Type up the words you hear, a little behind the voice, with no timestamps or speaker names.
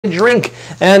drink,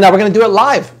 and we're going to do it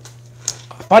live.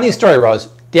 Funny story, Rose.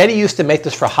 Daddy used to make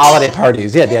this for holiday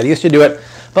parties. Yeah, Daddy used to do it,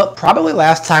 but probably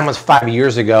last time was 5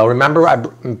 years ago. Remember I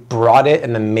brought it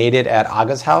and then made it at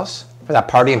Aga's house for that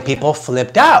party, and people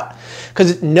flipped out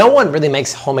because no one really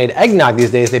makes homemade eggnog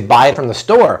these days. They buy it from the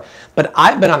store. But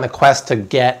I've been on the quest to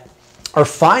get or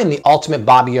find the ultimate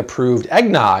Bobby approved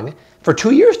eggnog for 2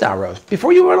 years now, Rose,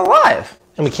 before you were alive.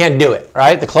 And we can't do it,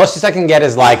 right? The closest I can get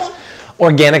is like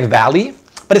Organic Valley,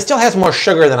 but it still has more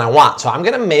sugar than I want. So I'm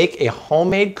gonna make a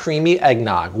homemade creamy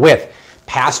eggnog with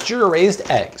pasture-raised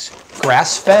eggs,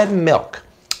 grass-fed milk,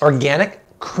 organic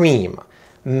cream,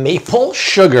 maple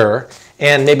sugar,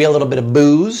 and maybe a little bit of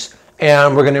booze.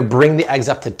 And we're gonna bring the eggs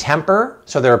up to temper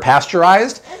so they're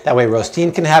pasteurized. That way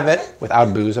Rostine can have it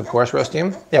without booze, of course,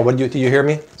 Rostine. Yeah, did you hear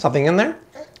me? Something in there?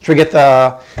 Should we get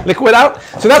the liquid out?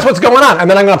 So that's what's going on. And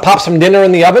then I'm gonna pop some dinner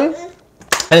in the oven,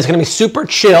 and it's gonna be super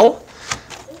chill.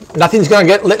 Nothing's gonna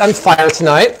get lit on fire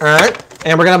tonight, all right?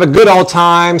 And we're gonna have a good old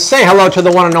time. Say hello to the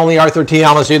one and only Arthur T.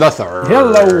 Almasu III.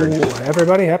 Hello,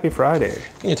 everybody. Happy Friday.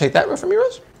 Can you take that from me,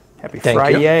 Rose? Happy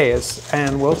Friday, as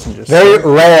Ann Wilson just Very said.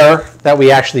 rare that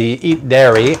we actually eat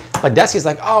dairy, but Desi's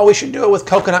like, oh, we should do it with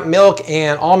coconut milk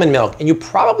and almond milk. And you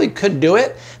probably could do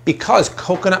it because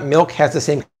coconut milk has the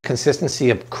same consistency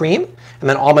of cream, and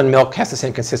then almond milk has the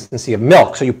same consistency of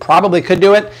milk. So you probably could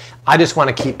do it. I just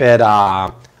want to keep it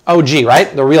OG,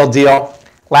 right? The real deal.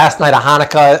 Last night of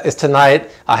Hanukkah is tonight.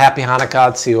 Happy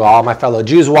Hanukkah to all my fellow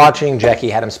Jews watching.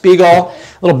 Jackie Adam Spiegel.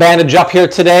 Little bandage up here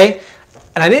today.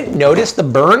 And I didn't notice the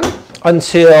burn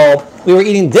until we were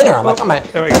eating dinner. I'm like,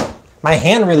 oh, There we go. my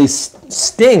hand really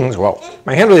stings. Well,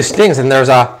 my hand really stings, and there's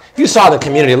you saw the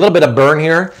community, a little bit of burn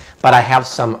here, but I have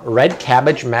some red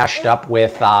cabbage mashed up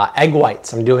with egg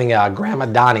whites. I'm doing Grandma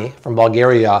Donnie from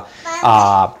Bulgaria.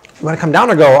 You want to come down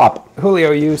or go up?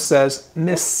 Julio U says,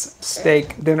 Miss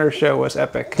Steak dinner show was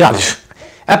epic. Yeah,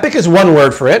 epic is one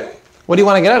word for it. What do you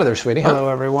want to get out of there, sweetie? Huh? Hello,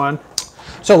 everyone.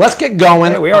 So let's get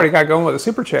going. Hey, we already got going with a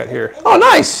super chat here. Oh,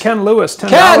 nice. Ken Lewis,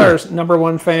 $10,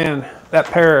 #1 fan. That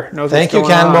pair knows Thank what's you,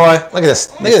 going Ken on. boy. Look at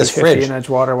this. Look at this fridge. In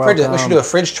Edgewater, We should do a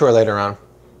fridge tour later on,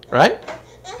 right?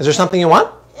 Is there something you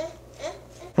want?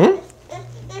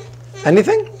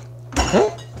 Anything?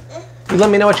 You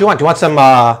let me know what you want. Do you want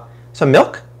some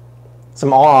milk?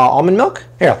 Some almond milk?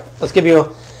 Here, let's give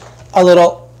you a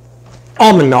little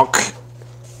almond milk.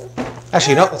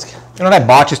 Actually, you know what I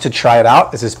bought just to try it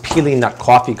out is this Peely Nut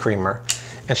coffee creamer,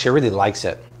 and she really likes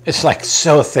it. It's like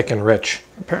so thick and rich.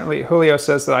 Apparently, Julio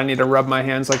says that I need to rub my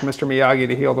hands like Mr. Miyagi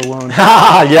to heal the wound.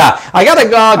 Yeah, I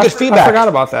got good feedback. I forgot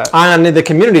about that. On the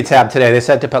community tab today, they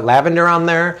said to put lavender on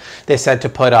there. They said to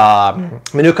put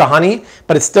Manuka honey,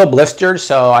 but it's still blistered.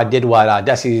 So I did what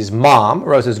Desi's mom,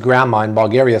 Rose's grandma in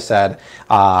Bulgaria, said,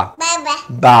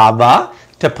 Baba,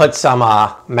 to put some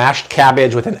mashed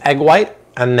cabbage with an egg white.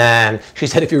 And then she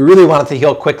said, if you really want it to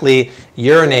heal quickly,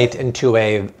 urinate into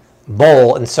a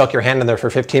bowl and soak your hand in there for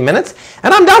 15 minutes.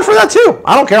 And I'm down for that too.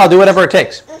 I don't care. I'll do whatever it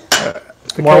takes.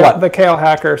 The Kale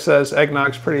Hacker says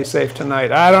eggnog's pretty safe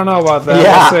tonight. I don't know about that.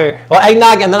 Yeah. We'll see. Well,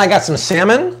 eggnog, and then I got some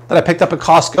salmon that I picked up at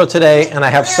Costco today, and I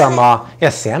have some,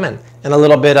 salmon and a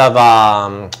little bit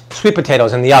of sweet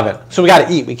potatoes in the oven. So we got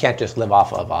to eat. We can't just live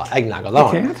off of eggnog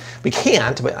alone. We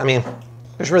can't, but I mean,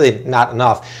 there's really not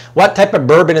enough. What type of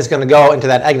bourbon is going to go into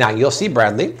that eggnog? You'll see,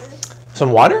 Bradley.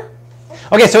 Some water?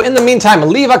 Okay, so in the meantime,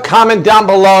 leave a comment down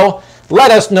below. Let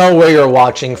us know where you're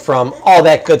watching from, all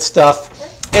that good stuff.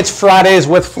 It's Fridays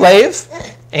with Flav,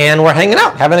 and we're hanging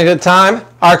out, having a good time.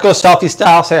 Arco selfie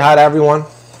style, say hi to everyone.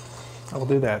 I will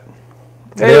do that.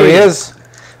 There he is,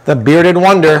 the bearded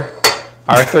wonder,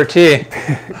 Arthur T.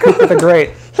 Cooper the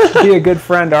Great. Be a good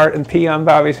friend, Art, and pee on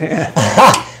Bobby's hand.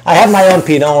 I have my own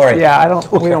pee, don't worry. Yeah,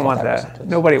 we don't want that.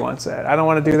 Nobody wants that. I don't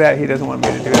want to do that. He doesn't want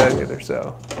me to do that either,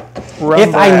 so.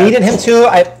 If I needed him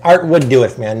to, Art would do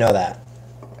it for me, I know that.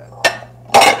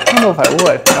 I don't know if I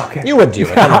would. Okay. You would do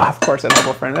it. Of course, a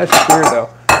humble friend. That's just weird, though.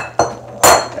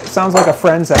 It sounds like a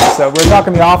Friends episode. We were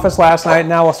talking The Office last night.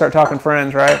 Now we'll start talking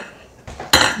Friends, right?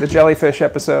 The jellyfish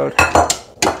episode.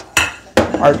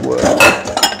 Art Wood.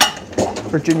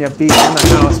 Virginia Beach in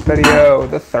the house. Betty O,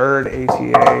 the third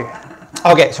ATA.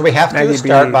 Okay, so we have to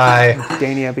start by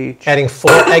Dania Beach. Adding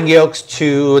 4 egg yolks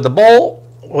to the bowl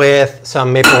with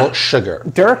some maple sugar.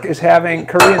 Dirk is having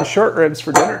Korean short ribs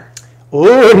for dinner.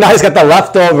 Ooh, nice, got the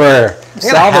leftover. I'm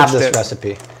gonna have this Salvaged it.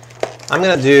 recipe. I'm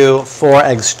gonna do 4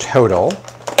 eggs total.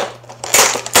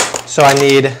 So I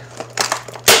need,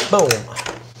 boom.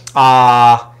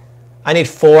 I need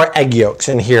 4 egg yolks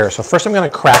in here. So first I'm gonna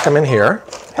crack them in here.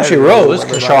 Actually, Rose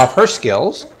can show off her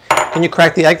skills. Can you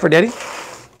crack the egg for Daddy?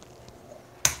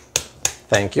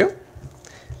 Thank you.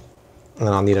 And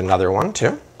then I'll need another one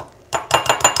too.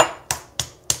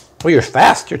 Oh, you're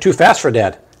fast. You're too fast for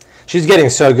Dad. She's getting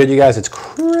so good, you guys. It's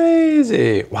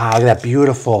crazy. Wow, look at that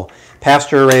beautiful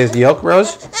pasture-raised yolk,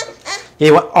 Rose.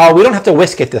 Yeah, oh, we don't have to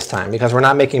whisk it this time because we're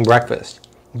not making breakfast.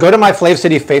 Go to my Flav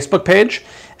City Facebook page,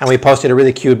 and we posted a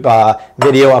really cute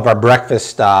video of our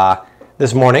breakfast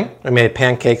this morning. We made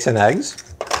pancakes and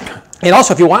eggs. And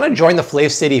also, if you want to join the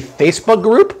Flav City Facebook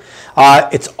group,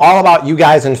 it's all about you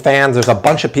guys and fans. There's a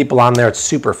bunch of people on there. It's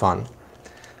super fun.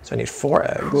 So I need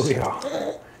 4 eggs.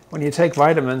 Coolio. When you take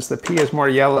vitamins, the pee is more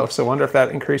yellow, so I wonder if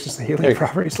that increases the healing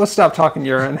properties. Let's stop talking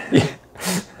urine.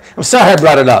 I'm sorry I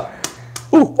brought it up.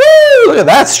 Ooh, woo, look at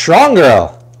that. Strong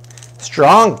girl.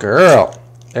 Strong girl.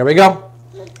 There we go.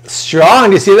 Strong.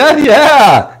 Do you see that?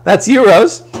 Yeah. That's you,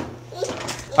 Rose.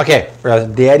 Okay,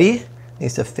 Rose. Daddy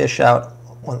needs to fish out.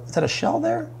 Is that a shell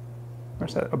there? Or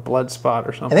is that a blood spot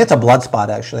or something? I think it's a blood spot,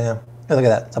 actually. Yeah. Here, look at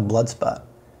that. It's a blood spot.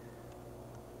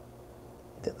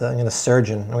 I'm going to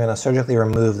surgically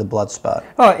remove the blood spot.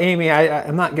 Oh, Amy,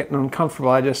 I'm not getting uncomfortable.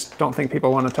 I just don't think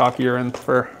people want to talk urine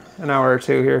for an hour or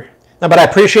two here. No, but I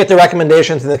appreciate the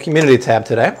recommendations in the community tab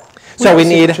today. So we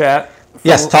need... Chat.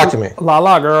 Yes, talk to me.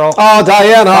 La girl. Oh,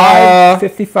 Diana.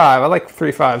 555. I like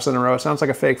 3 5s in a row. Sounds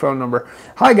like a fake phone number.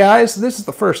 Hi, guys. This is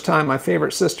the first time my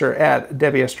favorite sister at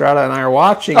Debbie Estrada and I are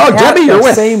watching. Oh, Debbie, you're with. At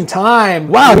the same time.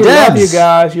 Wow, we Debs. love you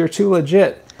guys. You're too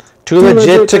legit. Too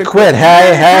legit to quit.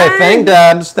 Hey, thank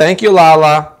Debs. Thank you,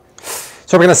 Lala.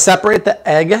 So we're going to separate the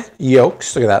egg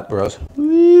yolks. Look at that, Rose. What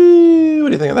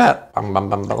do you think of that?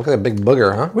 Look at that big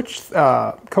booger, huh? Which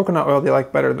coconut oil do you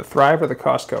like better, the Thrive or the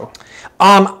Costco?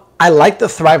 I like the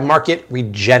Thrive Market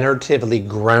regeneratively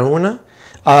grown.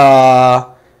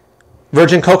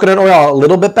 Virgin coconut oil a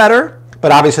little bit better,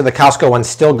 but obviously the Costco one's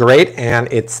still great,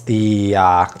 and it's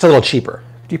it's a little cheaper.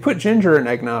 Do you put ginger in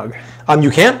eggnog?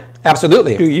 You can.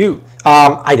 Absolutely. Do you?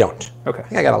 I don't. Okay. I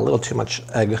think I got a little too much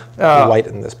egg white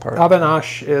in this part.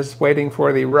 Avinash is waiting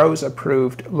for the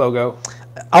Rose-approved logo.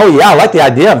 Oh, yeah. I like the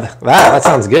idea of that. That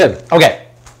sounds good. Okay.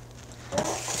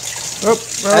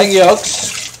 Egg yolks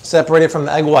separated from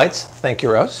the egg whites. Thank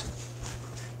you, Rose.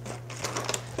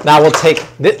 Now we'll take...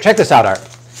 Check this out, Art.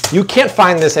 You can't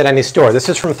find this at any store. This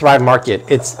is from Thrive Market.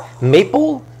 It's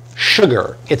maple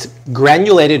sugar. It's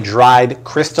granulated, dried,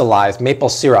 crystallized maple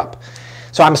syrup.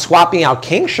 So I'm swapping out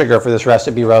cane sugar for this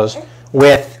recipe, Rose,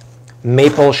 with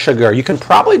maple sugar. You can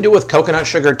probably do it with coconut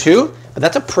sugar too, but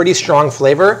that's a pretty strong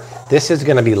flavor. This is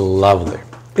going to be lovely.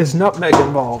 Is nutmeg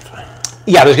involved?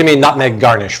 Yeah, there's going to be nutmeg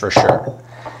garnish for sure.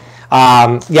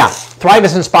 Yeah, Thrive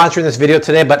isn't sponsoring this video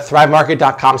today, but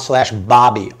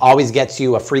thrivemarket.com/Bobby always gets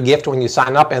you a free gift when you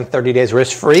sign up and 30 days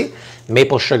risk-free.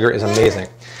 Maple sugar is amazing.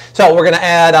 So we're going to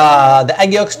add the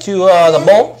egg yolks to the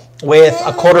bowl with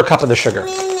a 1/4 cup of the sugar.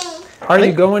 Are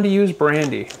you going to use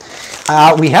brandy?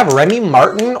 We have Remy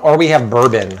Martin or we have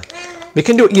bourbon. We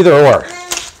can do either or.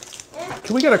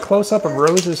 Can we get a close-up of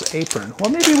Rose's apron? Well,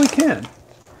 maybe we can.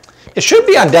 It should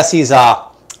be on Desi's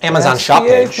Amazon shop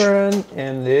page. Apron,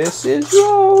 and this is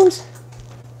Rose.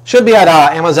 Should be at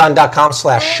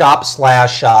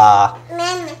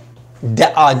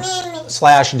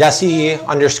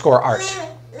amazon.com/shop/Desi_art.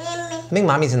 I think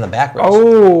Mommy's in the back row.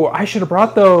 Oh, I should have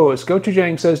brought those. Go To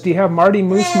Jang says, do you have Marty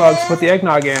Moose mugs to put the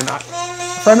eggnog in? A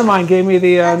friend of mine gave me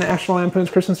the National Lampoon's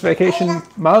Christmas Vacation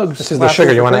mugs. This is the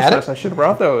sugar. You want to add it? I should have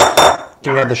brought those.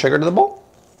 Do you add the sugar to the bowl?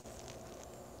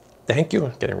 Thank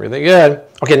you. Getting really good.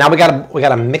 Okay, now we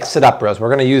gotta mix it up, Rose. We're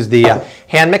gonna use the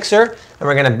hand mixer, and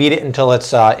we're gonna beat it until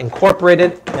it's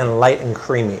incorporated and light and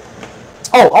creamy.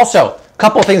 Oh, also, a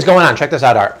couple things going on. Check this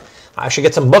out, Art. I should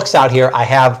get some books out here. I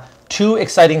have 2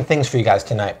 exciting things for you guys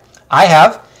tonight. I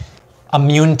have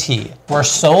immune tea. We're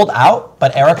sold out,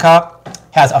 but Erica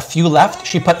has a few left.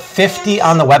 She put 50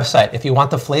 on the website. If you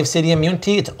want the Flav City Immune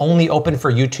Tea, it's only open for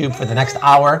YouTube for the next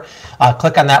hour.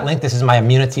 Click on that link. This is my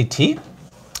immunity tea.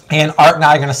 And Art and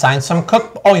I are going to sign some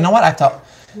Oh, you know what? I have to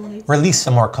release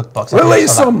some more cookbooks.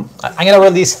 Release them. I'm going to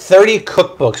release 30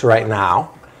 cookbooks right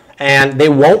now. And they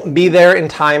won't be there in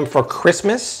time for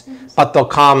Christmas, but they'll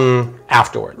come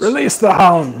afterwards. Release the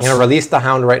hounds. I'm going to release the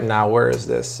hound right now. Where is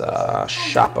this?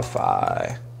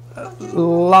 Shopify.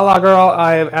 Lala girl,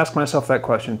 I have asked myself that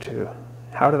question too.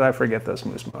 How did I forget those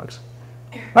moose mugs?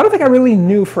 I don't think I really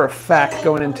knew for a fact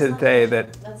going into the day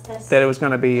that it was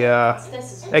going to be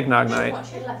eggnog night.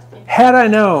 Had I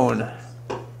known,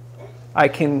 I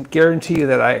can guarantee you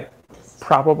that I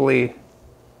probably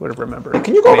would have remembered.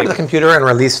 Can you go over to the computer and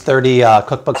release 30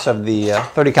 cookbooks of the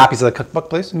 30 copies of the cookbook,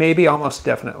 please? Maybe, almost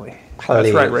definitely. Please.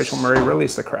 That's right, Rachel Murray.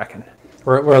 Release the Kraken.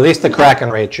 Release the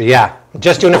Kraken, Rachel. Yeah,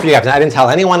 just doing it for you guys. I didn't tell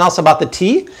anyone else about the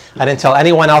tea. I didn't tell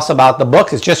anyone else about the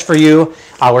books. It's just for you.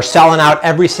 We're selling out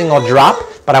every single drop,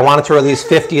 but I wanted to release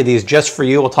 50 of these just for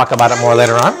you. We'll talk about it more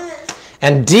later on.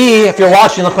 And D, if you're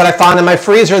watching, look what I found in my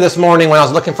freezer this morning when I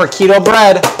was looking for keto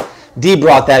bread. D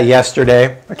brought that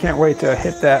yesterday. I can't wait to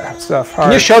hit that stuff hard.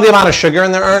 Can you show the amount of sugar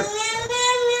in there, Art?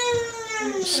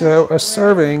 So a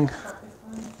serving.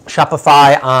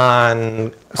 Shopify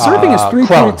on A serving is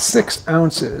 3.6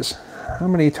 ounces. How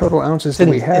many total ounces do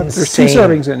we have? Insane. There's 2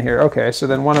 servings in here. Okay, so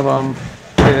then one of them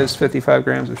is 55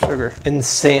 grams of sugar.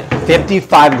 Insane.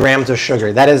 55 grams of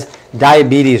sugar. That is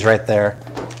diabetes right there.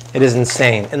 It is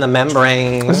insane. In the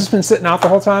membrane. Has this been sitting out the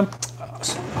whole time?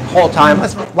 Whole time.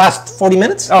 Last 40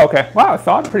 minutes? Oh, okay. Wow, I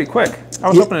thawed pretty quick. I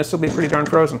was hoping it'd still be pretty darn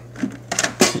frozen.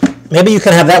 Maybe you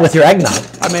can have that with your eggnog.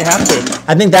 I may have to.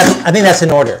 I think that's in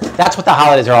order. That's what the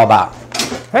holidays are all about.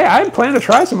 Hey, I plan to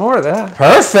try some more of that.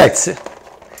 Perfect.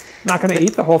 Not going to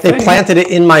eat the whole thing. They planted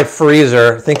it in my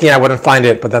freezer, thinking I wouldn't find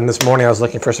it, but then this morning I was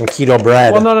looking for some keto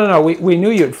bread. Well, no. We knew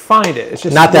you'd find it. It's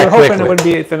just not that quickly. Hoping it wouldn't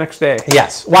be the next day.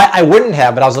 Yes. Well, I wouldn't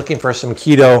have, but I was looking for some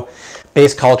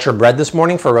keto-based culture bread this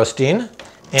morning for roasting,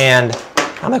 and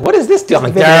I'm like, what is this deal? I'm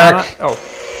like, Dirk. Oh.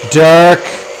 Dirk.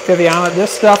 Viviana,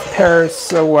 this stuff pairs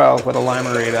so well with a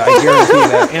limerita. I guarantee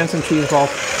that. And some cheese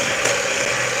balls.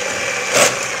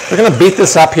 We're going to beat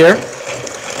this up here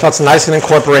so it's nice and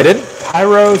incorporated. Hi,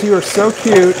 Rose. You are so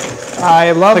cute.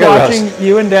 I love watching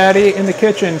you and Daddy in the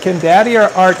kitchen. Can Daddy or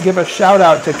Art give a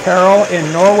shout-out to Carol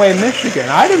in Norway, Michigan?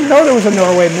 I didn't know there was a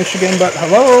Norway, Michigan, but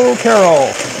hello, Carol.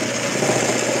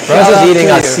 Rose is eating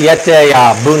a Siete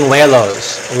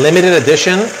Buñuelos. Limited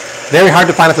edition. Very hard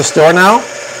to find at the store now.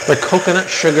 They're coconut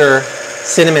sugar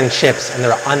cinnamon chips, and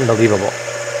they're unbelievable.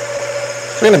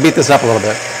 So we're going to beat this up a little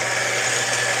bit.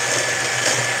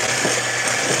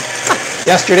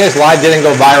 Yesterday's live didn't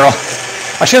go viral.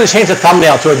 I should have changed the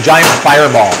thumbnail to a giant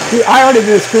fireball. Dude, I already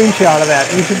did a screenshot of that.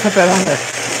 You should put that on there.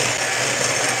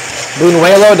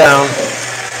 Buñuelo down.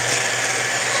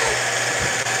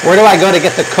 Where do I go to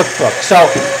get the cookbook? So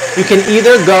you can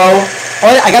either go...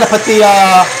 Oh, I got to put the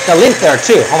link there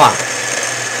too. Hold on.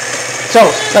 So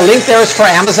the link there is for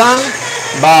Amazon,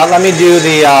 but let me do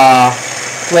the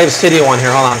Flave City one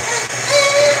here. Hold on.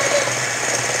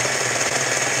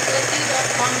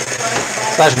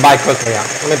 /buy cookbook. Yeah.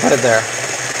 Let me put it there.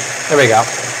 There we go.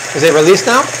 Is it released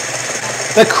now?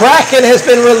 The Kraken has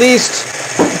been released.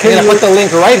 I'm going to put the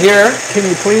link right here. Can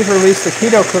you please release the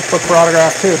keto cookbook for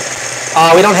autograph too?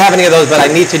 We don't have any of those, but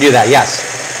I need to do that. Yes.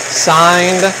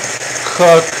 Signed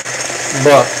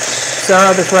cookbooks.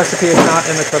 Sarah, this recipe is not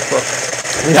in the cookbook.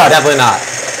 No, definitely not.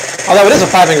 Although it is a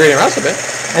 5-ingredient recipe,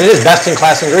 and it is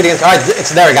best-in-class ingredients. All right, it's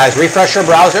there, guys. Refresh your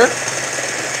browser.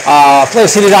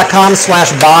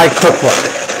 FlaveCity.com/buy cookbook.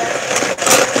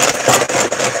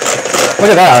 Look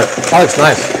at that. That looks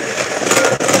nice.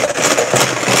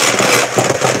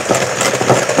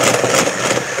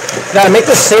 Now, to make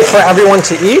this safe for everyone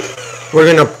to eat, we're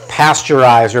going to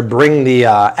pasteurize or bring the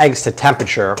eggs to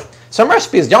temperature. Some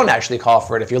recipes don't actually call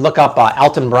for it. If you look up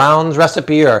Alton Brown's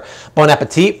recipe or Bon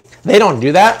Appetit, they don't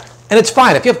do that. And it's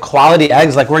fine. If you have quality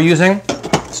eggs like we're using,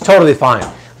 it's totally fine.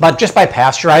 But just by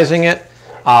pasteurizing it,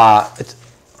 it's...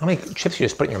 How many chips you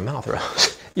just put in your mouth,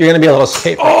 Rose? You're going to be a little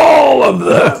safe. All of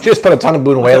them! Just put a ton of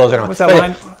Buñuelos in. What's that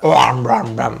line?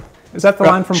 Is that the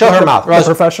line from Show her mouth. Rose,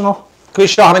 The Professional? Can we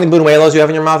show how many Buñuelos you have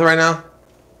in your mouth right now?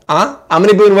 Huh? How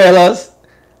many Buñuelos?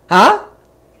 Huh?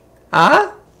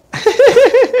 Huh?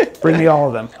 Bring me all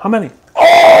of them. How many?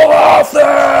 All of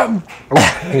them!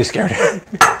 You scared her.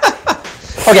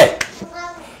 Okay.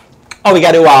 Oh, we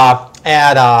got to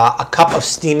add a cup of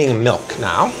steaming milk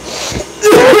now.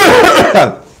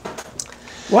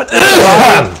 What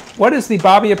is the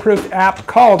Bobby approved app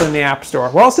called in the App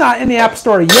Store? Well, it's not in the App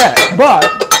Store yet, but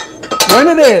when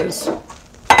it is,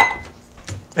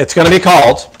 it's going to be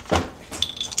called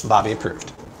Bobby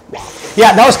approved.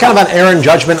 Yeah, that was kind of an error in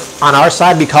judgment on our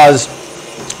side because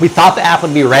we thought the app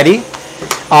would be ready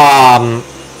by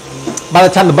the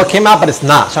time the book came out, but it's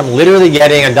not. So I'm literally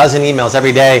getting a dozen emails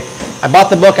every day. I bought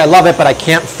the book, I love it, but I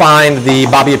can't find the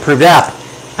Bobby approved app.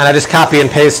 And I just copy and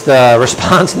paste the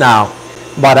response now,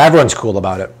 but everyone's cool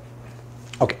about it.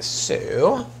 Okay,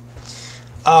 so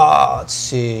let's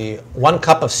see. 1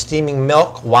 cup of steaming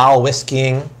milk while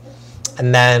whisking,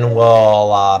 and then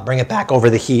we'll bring it back over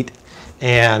the heat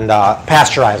and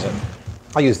pasteurize it.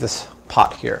 I'll use this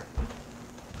pot here.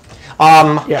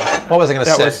 yeah. What was I going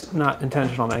to say? That was not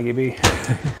intentional, Maggie B.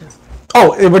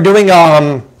 Oh, we're doing,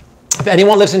 if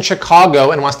anyone lives in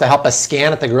Chicago and wants to help us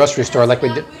scan at the grocery store like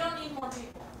we did. We don't need more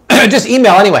people. Just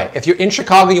email anyway. If you're in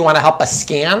Chicago, you want to help us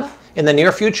scan in the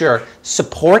near future,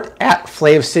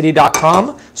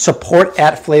 support@flavecity.com,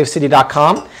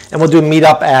 support@flavecity.com, and we'll do a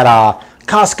meetup at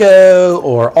Costco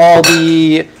or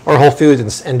Aldi or Whole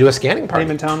Foods and do a scanning party.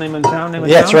 Name in town, name in town, name in town.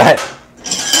 Yeah, that's right.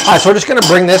 All right, so we're just going to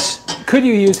bring this Could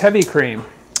you use heavy cream?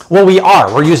 Well, we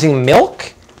are. We're using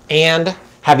milk and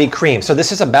heavy cream. So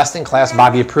this is a best-in-class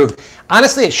Bobby approved.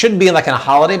 Honestly, it should be like in a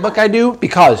holiday book I do,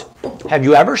 because have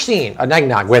you ever seen an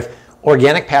eggnog with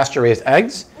organic pasture-raised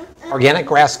eggs, organic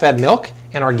grass-fed milk,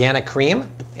 and organic cream?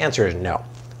 The answer is no.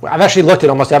 I've actually looked at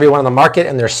almost every one on the market,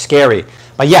 and they're scary.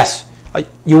 But yes,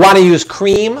 you want to use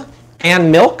cream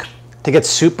and milk to get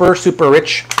super, super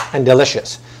rich and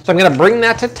delicious. So I'm going to bring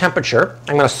that to temperature.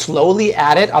 I'm going to slowly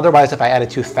add it. Otherwise, if I add it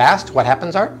too fast, what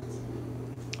happens, Art?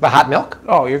 The hot milk?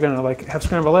 Oh, you're going to like have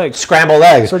scrambled eggs. Scrambled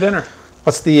eggs. For dinner.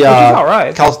 What's the all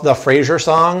right. The Frasier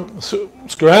song?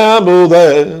 Scrambled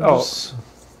eggs. Oh.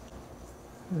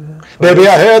 Baby,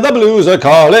 I hear the blues are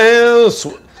calling.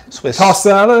 Swiss. Tossed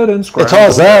salad and scrambled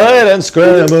Tossed salad and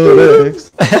scrambled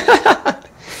eggs.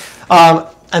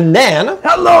 And then...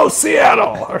 Hello,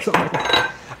 Seattle! Or something like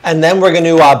that. And then we're going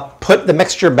to put the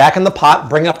mixture back in the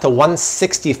pot, bring it up to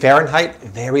 160 Fahrenheit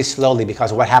very slowly,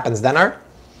 because what happens then, Art?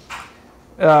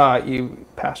 You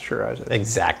pasteurize it.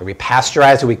 Exactly. We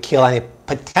pasteurize it. We kill any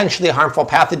potentially harmful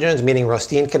pathogens, meaning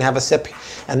Rostine can have a sip.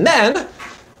 And then,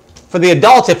 for the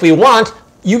adults, if we want,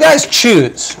 you guys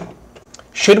choose.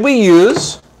 Should we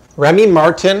use Remy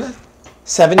Martin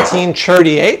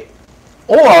 1738?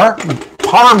 Or,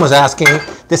 Parm was asking,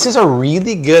 this is a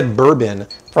really good bourbon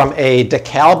from a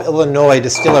DeKalb, Illinois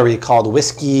distillery called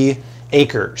Whiskey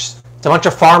Acres. It's a bunch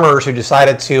of farmers who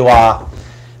decided to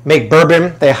make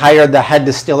bourbon. They hired the head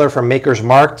distiller from Maker's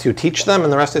Mark to teach them,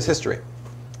 and the rest is history.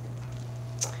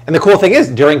 And the cool thing is,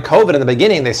 during COVID in the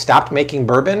beginning, they stopped making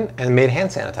bourbon and made hand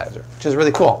sanitizer, which is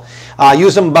really cool.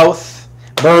 Use them both.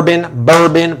 Bourbon,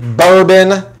 bourbon,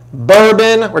 bourbon,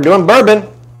 bourbon. We're doing bourbon.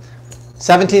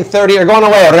 1730 are going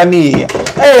away, Remy.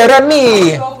 Hey,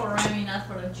 Remy. Go for Remy, not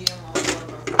for the GMO.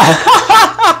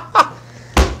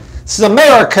 This is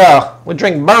America. We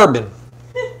drink bourbon.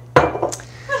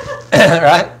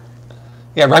 Right?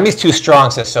 Yeah, Remy's too strong,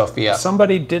 says Sophia.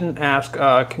 Somebody didn't ask,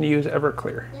 can you use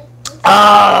Everclear?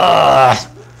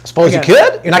 Suppose you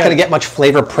could. You're not going to get much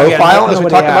flavor profile as we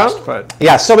talk about. But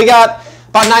yeah, so we got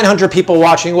about 900 people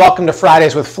watching. Welcome to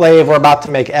Fridays with Flav. We're about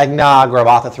to make eggnog. We're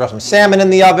about to throw some salmon in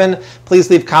the oven. Please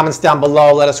leave comments down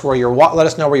below. Let us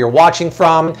know where you're watching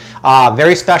from.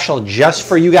 Very special just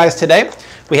for you guys today.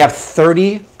 We have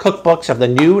 30 cookbooks of the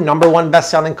new #1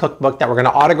 best-selling cookbook that we're going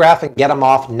to autograph and get them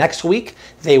off next week.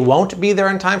 They won't be there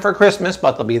in time for Christmas,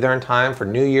 but they'll be there in time for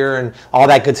New Year and all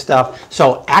that good stuff.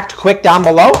 So act quick down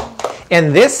below.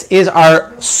 And this is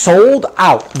our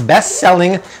sold-out,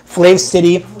 best-selling Flav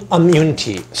City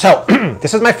Immunity. So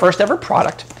this is my first ever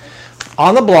product.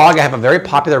 On the blog, I have a very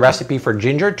popular recipe for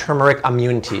ginger turmeric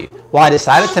immunity. Well, I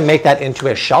decided to make that into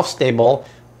a shelf-stable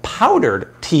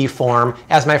powdered tea form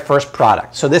as my first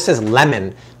product. So this is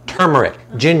lemon, turmeric,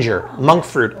 ginger, monk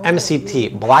fruit,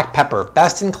 MCT, black pepper,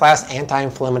 best-in-class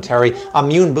anti-inflammatory,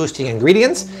 immune-boosting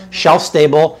ingredients,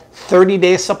 shelf-stable,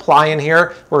 30-day supply in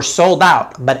here. We're sold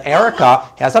out, but Erica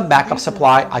has a backup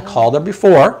supply. I called her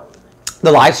before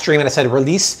the live stream and I said,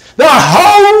 release the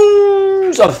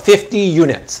homes of 50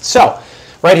 units. So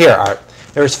right here, Art,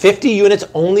 there's 50 units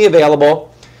only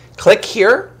available. Click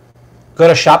here. Go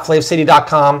to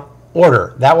shopflavcity.com,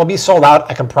 order. That will be sold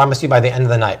out, I can promise you, by the end of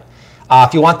the night.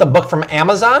 If you want the book from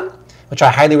Amazon, which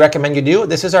I highly recommend you do,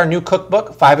 this is our new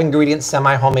cookbook, 5-ingredient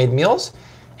semi-homemade meals.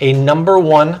 A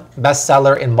 #1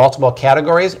 bestseller in multiple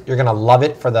categories. You're going to love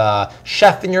it for the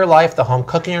chef in your life, the home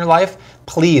cook in your life.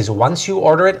 Please, once you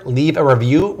order it, leave a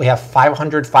review. We have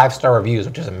 500 5-star reviews,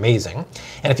 which is amazing.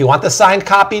 And if you want the signed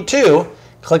copy too,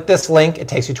 click this link. It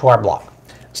takes you to our blog.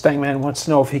 Stangman wants to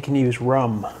know if he can use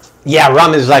rum. Yeah,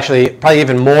 rum is actually probably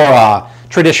even more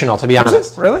traditional, to be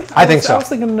honest. Really? I think so. I was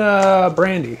thinking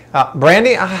brandy.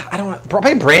 Brandy? I don't know.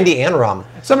 Probably brandy and rum.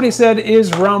 Somebody said,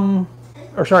 is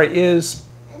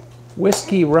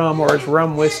whiskey rum or is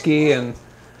rum whiskey? And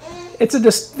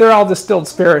they're all distilled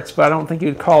spirits, but I don't think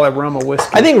you'd call a rum a whiskey.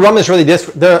 I think rum is really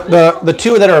the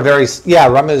two that are very,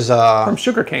 rum is from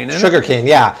sugarcane. Sugarcane,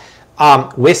 yeah.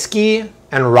 Whiskey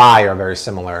and rye are very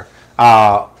similar.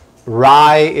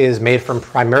 Rye is made from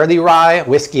primarily rye.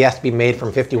 Whiskey has to be made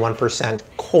from 51%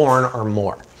 corn or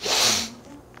more.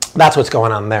 That's what's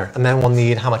going on there. And then we'll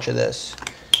need, how much of this?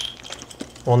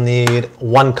 We'll need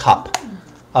 1 cup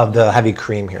of the heavy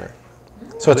cream here.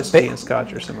 So it's whiskey and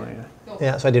scotch or something.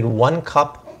 Yeah, so I did 1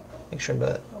 cup, make sure,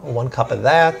 but 1 cup of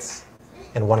that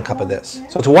and 1 cup of this.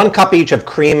 So it's 1 cup each of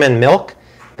cream and milk,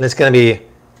 and it's going to be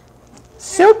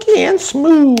silky and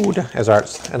smooth, as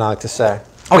Art and I like to say.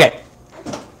 Okay.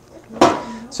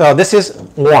 So this is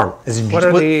warm. What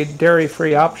are the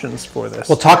dairy-free options for this?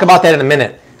 We'll talk about that in a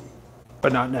minute.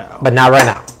 But not now. But not right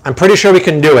now. I'm pretty sure we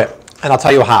can do it. And I'll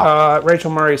tell you how. Rachel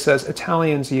Murray says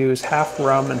Italians use half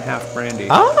rum and half brandy.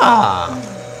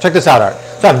 Check this out, Art.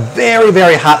 So I have very,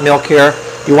 very hot milk here.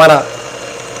 You want to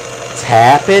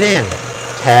tap it in.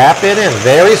 Tap it in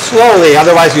very slowly,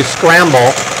 otherwise you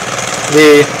scramble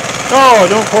the... Oh,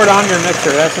 don't pour it on your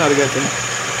mixer. That's not a good thing.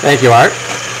 Thank you, Art.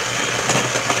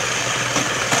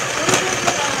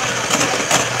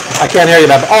 I can't hear you,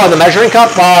 Bob. Oh, the measuring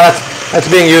cup? Oh, that's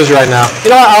being used right now.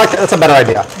 You know what? I like that. That's a better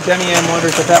idea. Denny M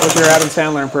wonders if that was your Adam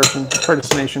Sandler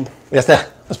impersonation. Yes,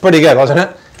 that was pretty good, wasn't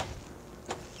it?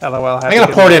 LOL. I'm going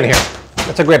to pour it in here.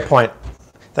 That's a great point.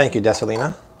 Thank you,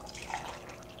 Desalina.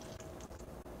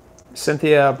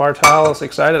 Cynthia Bartal is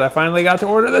excited. I finally got to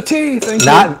order the tea. Thank you.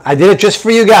 I did it just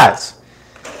for you guys.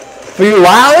 For you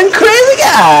wild and crazy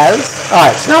guys. All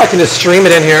right, so now I can just stream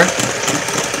it in here.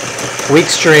 Week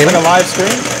stream. Like a live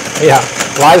stream? Yeah,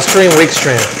 live stream, week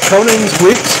stream. Conan's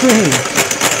week stream.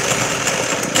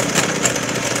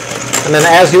 And then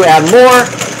as you add more,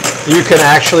 you can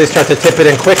actually start to tip it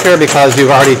in quicker because you've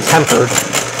already tempered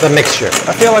the mixture.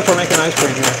 I feel like we're making ice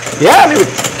cream here. Yeah, I mean, we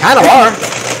kind of are.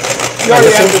 You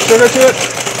already added the sugar to it?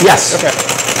 Yes. Okay.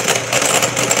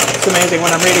 It's amazing. When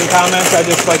I'm reading comments, I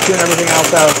just like tune everything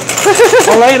else out.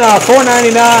 Elena,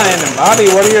 $4.99. Bobby,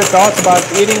 what are your thoughts about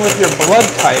eating with your blood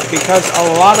type? Because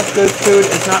a lot of good food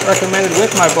is not recommended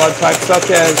with my blood type, such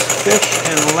as fish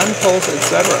and lentils,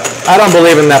 etc. I don't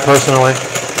believe in that personally.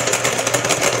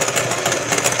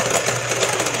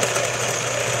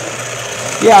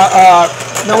 Yeah,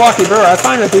 Milwaukee Brewer, I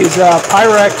find that these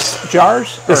Pyrex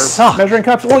jars or measuring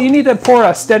cups, well, you need to pour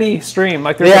a steady stream.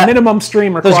 Like there's a minimum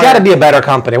stream required. There's got to be a better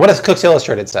company. What does Cooks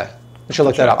Illustrated say? We should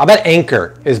look that up. I bet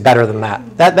Anchor is better than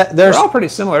that. They're all pretty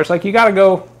similar. It's like you got to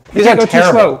go. These are go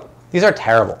terrible. Too slow. These are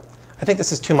terrible. I think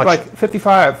this is too much. Like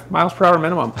 55 miles per hour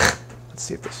minimum. Let's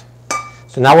see if this.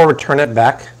 So now we'll return it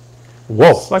back.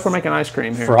 Whoa! It's like we're making ice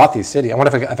cream here. Frothy City. I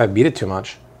wonder if I beat it too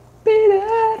much. Beat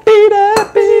it, beat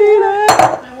it, beat it.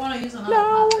 I want to use another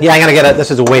cup. Yeah, I gotta get it. This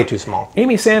is way too small.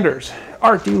 Amy Sanders,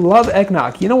 Art, do you love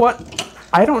eggnog? You know what?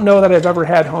 I don't know that I've ever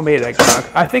had homemade eggnog.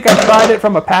 I think I tried it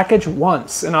from a package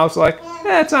once, and I was like,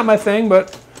 it's not my thing,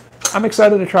 but I'm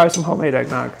excited to try some homemade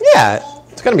eggnog. Yeah,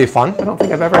 it's gonna be fun. I don't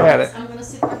think I've ever had it. I'm going to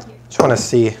sit right here. Just want to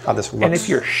see how this looks. And if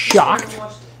you're shocked,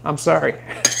 I'm sorry.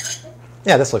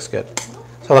 Yeah, this looks good.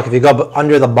 So look, if you go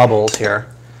under the bubbles here,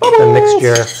 the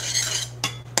mixture.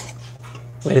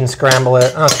 We didn't scramble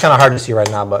it. Oh, it's kind of hard to see right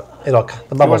now, but the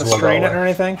bubbles will go away. You want to strain it or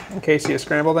anything in case you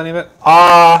scrambled any of it?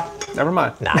 Never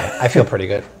mind. Nah, I feel pretty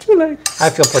good. Too late. I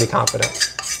feel pretty confident.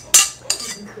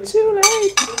 Too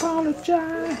late to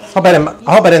apologize.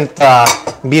 I hope I didn't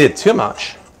beat it too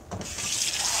much.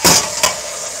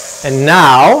 And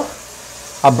now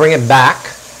I'll bring it back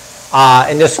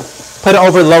and just put it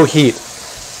over low heat.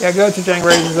 Yeah, Go to Jang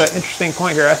raises an interesting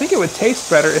point here. I think it would taste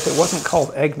better if it wasn't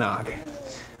called eggnog.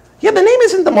 Yeah, the name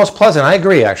isn't the most pleasant. I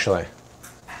agree, actually.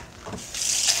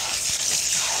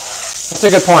 That's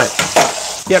a good point.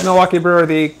 Yeah, Milwaukee Brewer,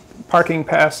 the parking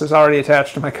pass is already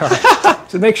attached to my car.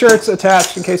 So make sure it's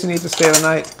attached in case you need to stay the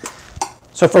night.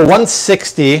 So for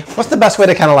 160, what's the best way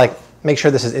to kind of like make sure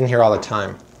this is in here all the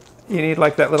time? You need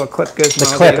like that little clip gizmo The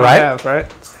that clip, you don't right? have,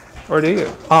 right? Or do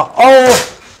you?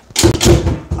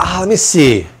 Let me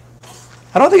see.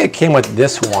 I don't think it came with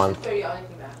this one.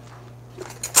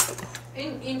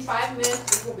 In 5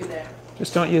 minutes, it will be there.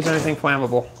 Just don't use anything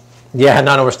flammable. Yeah,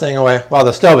 no, we're staying away. Well,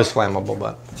 the stove is flammable,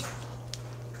 but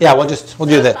yeah, we'll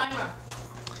do that. Timer.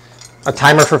 A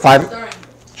timer for 5. Stirring.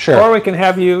 Sure. Or we can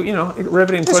have you,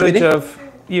 riveting Hey, footage sweetie. of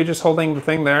you just holding the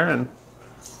thing there and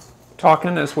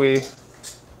talking as we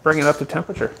bring it up to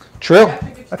temperature. True.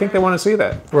 I think they want to see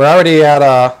that. We're already at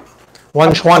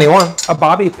 121. A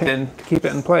bobby pin to keep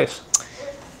it in place.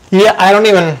 Yeah, I don't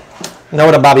even know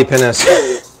what a bobby pin is.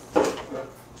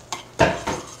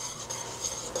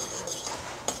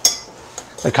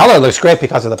 The color looks great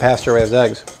because of the pasture-raised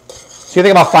eggs. So you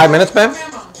think about 5 minutes, babe?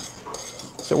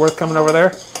 Is it worth coming over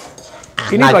there?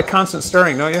 You need like constant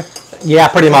stirring, don't you? Yeah,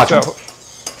 pretty much. So,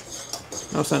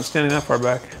 no sense standing that far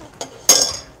back.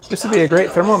 This would be a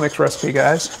great Thermomix recipe,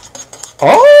 guys.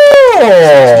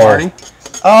 Oh! Marty.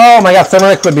 Oh my God,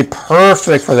 Thermomix would be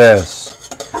perfect for this.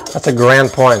 That's a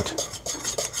grand point.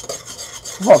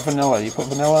 What about vanilla? You put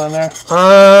vanilla in there?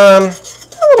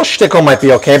 A little shtickle might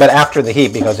be okay, but after the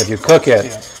heat, because if you cook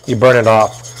it, you burn it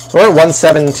off. So we're at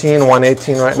 117,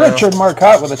 118 right now. Richard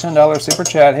Marcotte with a $10 super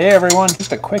chat. Hey everyone,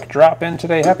 just a quick drop in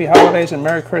today. Happy holidays and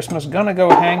Merry Christmas. Gonna go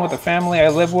hang with the family I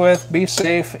live with. Be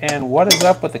safe. And what is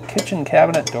up with the kitchen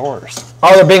cabinet doors?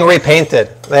 Oh, they're being repainted.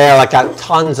 They're like got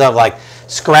tons of like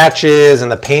scratches,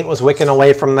 and the paint was wicking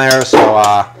away from there. So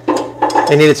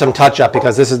they needed some touch up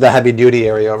because this is the heavy duty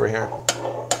area over here.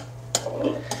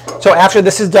 So after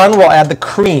this is done, we'll add the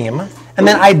cream. And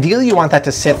then ideally you want that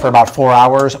to sit for about 4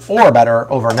 hours or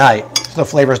better overnight so the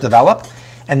flavors develop.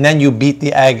 And then you beat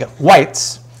the egg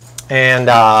whites and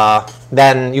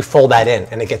then you fold that in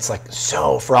and it gets like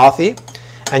so frothy.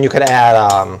 And you could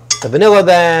add the vanilla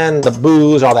then, the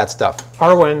booze, all that stuff.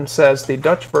 Arwen says the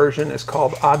Dutch version is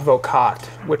called advocaat,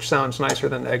 which sounds nicer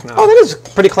than eggnog. Oh, that is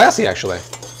pretty classy actually.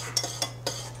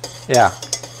 Yeah.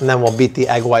 And then we'll beat the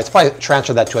egg whites. Probably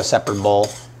transfer that to a separate bowl.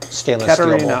 Stainless steel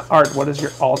bowl. Katarina, Art, what is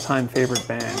your all-time favorite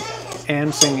band?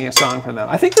 And sing me a song from them.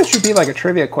 I think this should be like a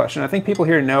trivia question. I think people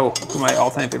here know who my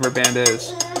all-time favorite band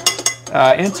is.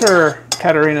 Answer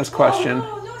Katarina's question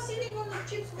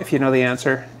if you know the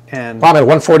answer. And Wow, I'm at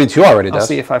 142 already, I'll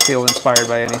see if I feel inspired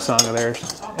by any song of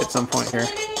theirs at some point here.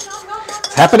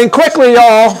 It's happening quickly,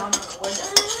 y'all.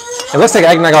 It looks like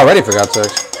eggnog already, for God's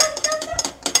sakes.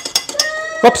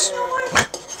 Whoops.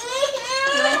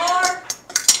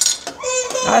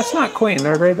 It's not Queen.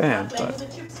 They're a great band, but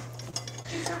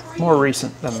more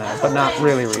recent than that, but not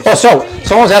really recent. Oh, so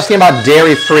someone was asking about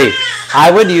dairy-free.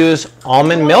 I would use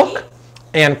almond milk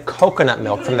and coconut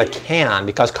milk from the can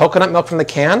because coconut milk from the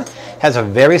can has a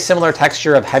very similar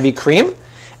texture of heavy cream,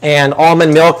 and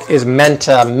almond milk is meant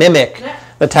to mimic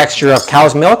the texture of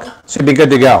cow's milk, so it'd be good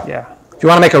to go. Yeah. If you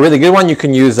want to make a really good one, you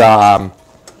can use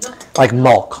like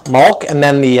mulk, and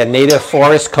then the native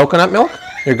forest coconut milk.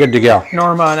 You're good to go.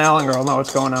 Norma and Alan Girl know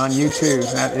what's going on. You too.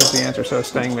 That is the answer. So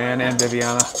Stingman and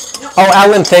Viviana. Oh,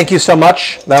 Alan, thank you so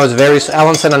much. That was very.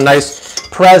 Alan sent a nice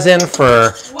present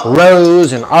for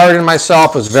Rose and Art and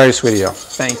myself. It was very sweet of you.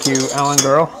 Thank you, Alan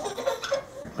Girl.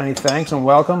 Many thanks and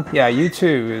welcome. Yeah, you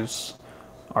too is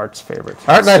Art's favorite.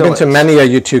 Art and I have been to many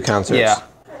U2 concerts. Yeah.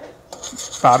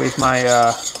 Bobby's my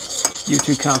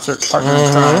U2 concert partner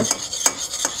in crime.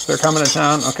 They're coming to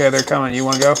town. Okay, they're coming. You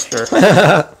want to go? Sure.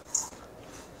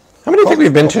 How many do you think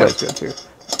we've been to? Good too.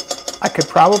 I could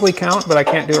probably count, but I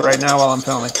can't do it right now while I'm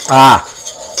filming. All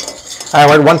right,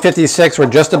 we're at 156. We're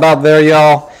just about there,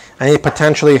 y'all. Any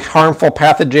potentially harmful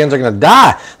pathogens are going to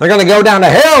die. They're going to go down to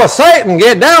hell of sight and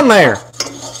get down there.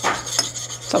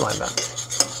 Something like that.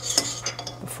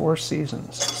 The Four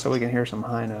Seasons, so we can hear some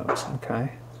high notes.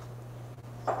 Okay.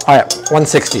 All right,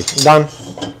 160. Done.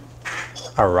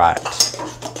 All right.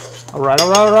 All right,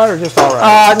 or just all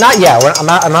right? Not yet. I'm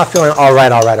not feeling all right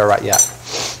yet.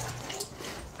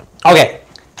 Okay,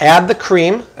 add the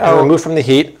cream and remove from the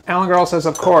heat. Alan Girl says,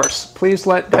 of course. Please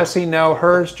let Bessie know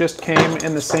hers just came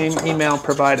in the same email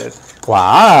provided.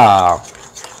 Wow.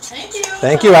 Thank you.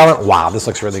 Thank you, Alan. Wow, this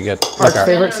looks really good. Our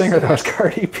favorite singer, though, is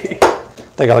Cardi B.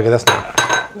 Take a look at this now.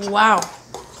 Wow.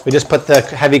 We just put the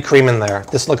heavy cream in there.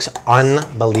 This looks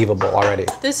unbelievable already.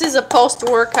 This is a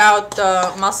post-workout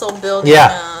muscle building.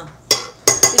 Yeah.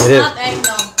 It's It not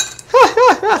eggnog.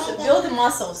 To build the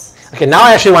muscles. Okay, now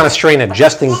I actually want to strain it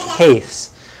just in case.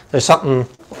 There's something.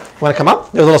 Want to come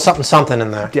up? There's a little something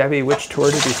in there. Debbie, which tour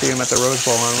did you see him at the Rose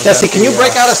Bowl on? Jesse, can you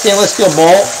break out a stainless steel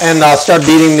bowl and start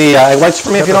beating the egg whites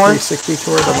for me if you don't mind? 360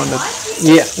 tour, the one that...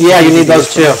 Yeah, you need those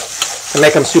too to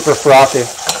make them super frothy.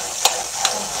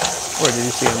 Or did you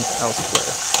see him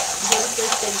elsewhere?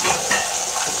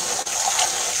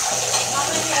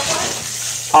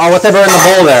 Oh, whatever in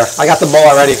the bowl there. I got the bowl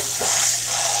already.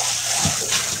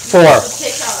 4.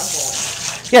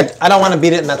 Yeah, I don't want to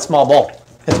beat it in that small bowl.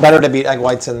 It's better to beat egg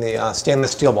whites in the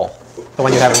stainless steel bowl, the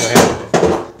one you have in your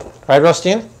hand. Right,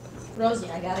 Rostine? Rosie,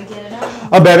 I gotta get it out.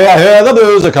 Oh, baby, I hear the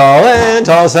blues are calling.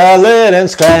 Toss salad and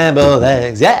scrambled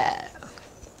eggs. Yeah.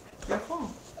 Your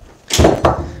phone.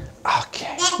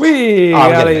 Okay. We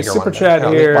I'm got getting a bigger super one chat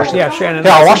then. here. Wash it. Yeah, Shannon.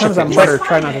 Here, I'll wash it sometimes for I'm you. better.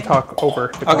 Try not to talk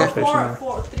over the conversation. there.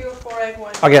 3 or 4 egg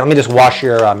whites. Okay, let me just wash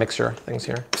your mixer things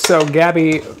here. So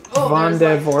Gabby Van de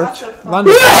there's like Voort. lots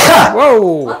of- Whoa!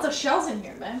 Lots of shells in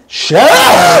here, man.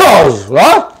 Shells!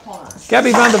 What? Hold on.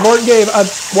 Gabby Van de Voort gave a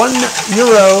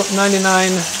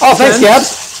 €1.99. Oh, thanks,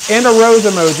 Gabs. And a rose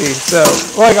emoji. So,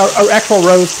 like an actual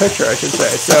rose picture, I should say.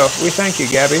 So, we thank you,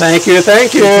 Gabby. Thank you,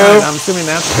 thank you. And I'm assuming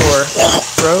that's for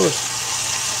Rose.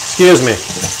 Excuse me.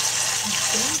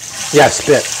 Yeah,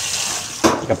 spit.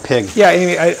 Like a pig. Yeah,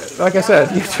 Amy, like I said,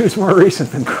 U2's more recent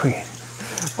than Queen.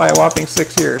 By a whopping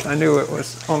 6 years. I knew it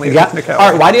was only a All technicality.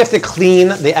 right, why do you have to clean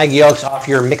the egg yolks off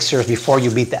your mixers before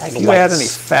you beat the egg If you whites? add any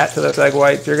fat to those egg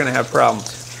whites, you're going to have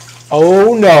problems.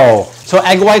 Oh, no. So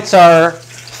egg whites are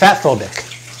fat phobic.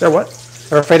 They're what?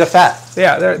 They're afraid of fat.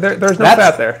 Yeah, there's no That's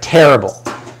fat there. terrible.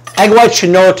 Egg whites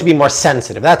should know to be more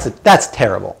sensitive. That's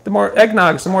terrible. The more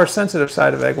eggnog's the more sensitive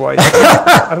side of egg whites.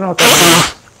 I don't know what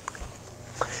that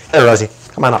means. Hey, Rosie,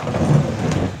 come on up.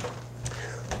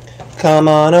 Come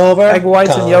on over. Egg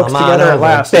whites and yolks Come on together at over,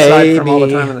 last, aside from all the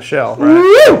baby. time in the shell, right?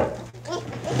 Woo!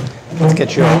 Let's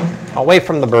get you Away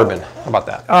from the bourbon. How about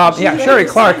that? Yeah, Sherry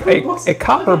Clark, a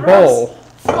copper bowl.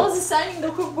 Rose is signing the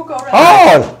cookbook already.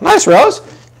 Oh, nice, Rose.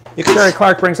 Sherry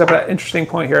Clark brings up an interesting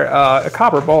point here. A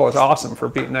copper bowl is awesome for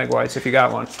beating egg whites if you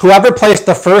got one. Whoever placed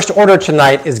the first order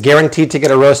tonight is guaranteed to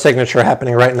get a Rose signature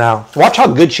happening right now. Watch how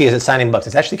good she is at signing books.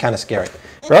 It's actually kind of scary.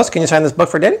 Rose, can you sign this book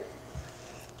for Daddy?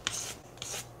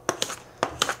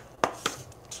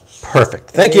 Perfect.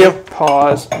 Thank you.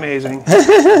 Pause. Amazing.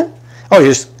 Oh, you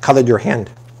just colored your hand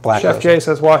black. Chef Rose. Jay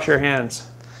says, wash your hands.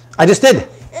 I just did.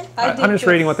 I'm just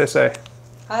reading what they say.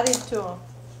 I did too.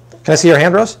 Can I see your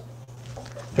hand, Rose?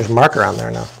 There's marker on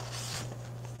there now. I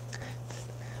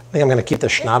think I'm going to keep the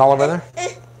schnot all over there.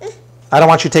 I don't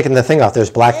want you taking the thing off. There's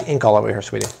black ink all over here,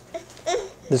 sweetie.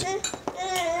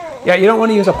 Yeah, you don't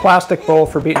want to use a plastic bowl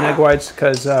for beating egg whites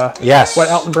because Yes. what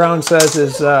Elton Brown says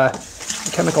is the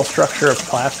chemical structure of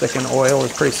plastic and oil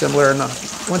is pretty similar. And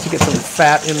once you get some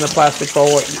fat in the plastic bowl,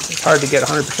 it's hard to get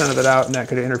 100% of it out, and that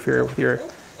could interfere with your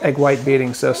egg white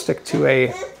beating. So stick to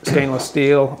a stainless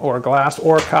steel or glass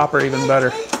or copper, even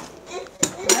better.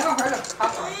 I never heard of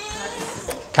copper.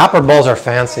 Copper bowls are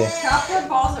fancy. Copper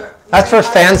balls are. That's for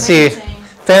fancy,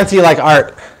 fancy like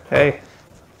art. Hey,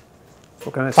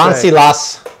 what can I Fancy say?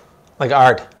 las like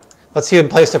art. Let's see who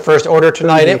placed the first order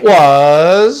tonight. It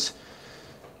was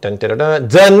Danita.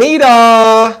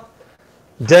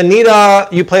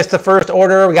 Danita, you placed the first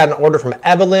order. We got an order from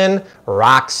Evelyn,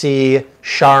 Roxy,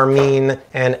 Charmine,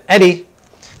 and Eddie.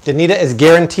 Danita is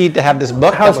guaranteed to have this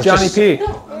book. How's Johnny P?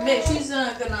 She's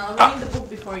gonna read the book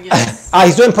before you get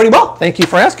He's doing pretty well. Thank you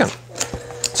for asking.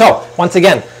 So, once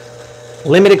again,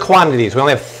 limited quantities. We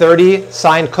only have 30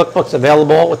 signed cookbooks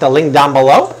available with the link down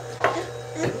below.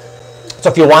 So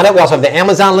if you want it, we also have the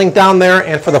Amazon link down there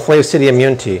and for the Flav City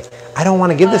Immune Tea. I don't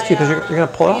want to give this to you because you're going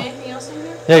to pull it off. Anything else in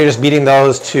here? Yeah, you're just beating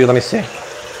those to, let me see.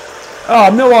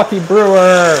 Oh, Milwaukee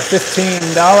Brewer,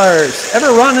 $15. Ever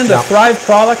run into Thrive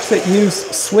products that use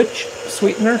switch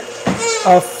sweetener?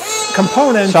 A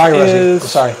component Sorry, Rosie. is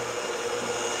Sorry.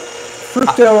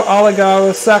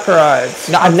 fructooligosaccharides.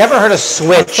 No, I've never heard of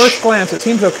switch. At first glance, it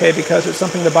seems okay because it's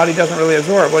something the body doesn't really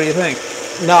absorb. What do you think?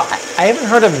 No, I haven't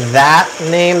heard of that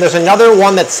name. There's another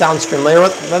one that sounds familiar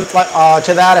with to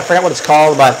that. I forget what it's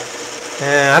called, but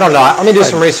I don't know. Let me do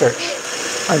some research.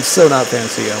 I'm so not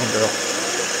fancy, young girl.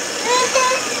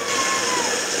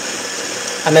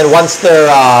 And then once they're,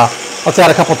 let's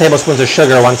add a couple tablespoons of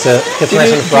sugar once it gets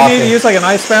nice and Do you frothy. need to use like an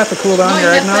ice bath to cool down No,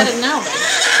 your you egg have nog? to it now.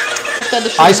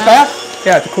 Ice bath?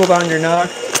 Yeah, to cool down your nog.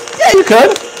 Yeah, you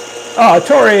could. Oh,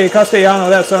 Tori Castellano,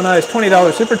 that's so nice.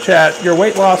 $20 super chat. Your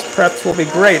weight loss preps will be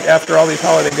great after all these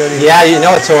holiday goodies. Yeah, you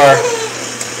know it's Tor.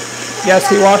 Yes,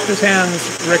 he washed his hands,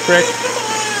 Rick.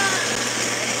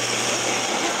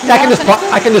 Yeah,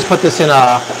 I can just put this in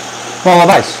a bowl of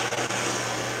ice.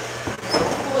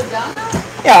 Cool it down now?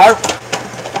 Yeah,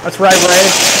 That's right, Ray.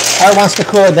 Art wants to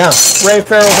cool it down. Ray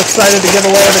Farrell's excited to give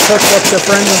away the cookbook to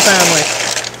friends and family.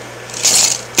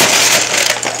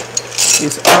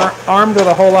 He's armed with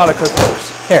a whole lot of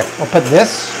cookbooks. Here, we'll put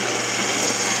this.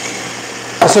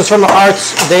 This was from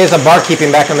Art's days of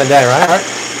barkeeping back in the day, right, Art?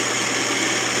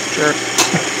 Sure.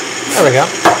 There we go.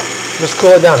 Just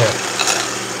cool it down here.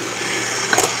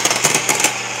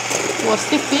 What,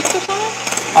 stiff peaks or something?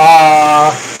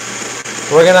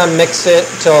 We're gonna mix it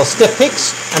till stiff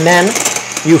peaks, and then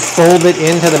you fold it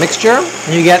into the mixture,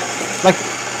 and you get like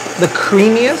the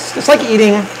creamiest. It's like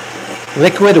eating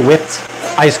liquid whipped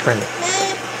ice cream.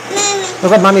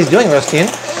 Look what Mommy's doing, Rostine.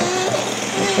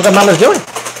 Look what Mama's doing.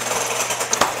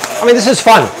 I mean, this is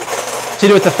fun to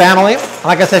do with the family.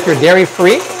 Like I said, if you're dairy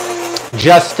free,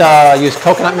 just use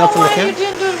coconut milk from the can.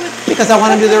 Because I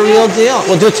want to do the real deal.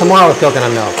 We'll do it tomorrow with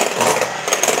coconut milk.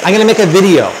 I'm going to make a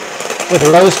video with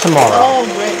Rose tomorrow. Oh,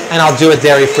 great. And I'll do it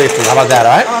dairy free for you. How about that,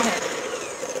 all right? Okay.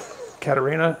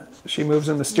 Katerina, she moves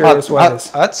in mysterious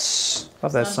ways. That's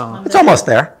Love that song. it's almost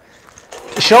there.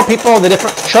 Show people the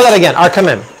different. Show that again. Art, come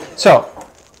in. So,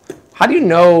 how do you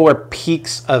know where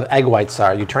peaks of egg whites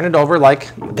are? You turn it over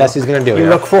like Desi's going to do. You here.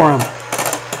 look for them.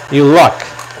 You look,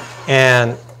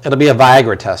 and it'll be a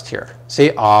Viagra test here. See,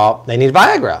 they need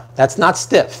Viagra. That's not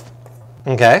stiff.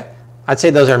 Okay? I'd say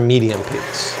those are medium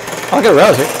peaks. Look at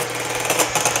Rosie.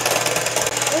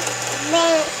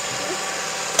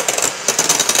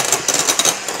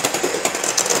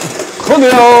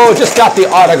 Julio just got the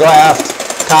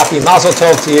autographed copy. Mazel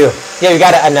tov to you. Yeah, you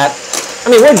got it, Annette. I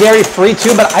mean, we're dairy free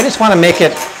too, but I just want to make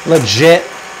it legit,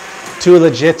 too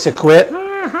legit to quit.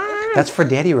 That's for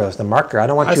Daddy Rose, the marker. I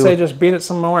don't want I you. say just beat it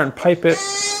some more and pipe it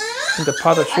into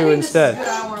pot of shoe instead.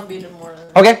 I don't want to beat it more.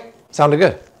 Okay, sounded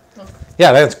good.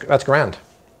 Yeah, that's grand.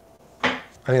 I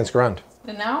think it's grand.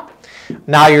 And now?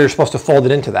 Now you're supposed to fold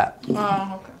it into that.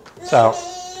 Oh, okay. So,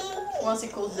 Once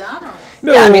it cools down, or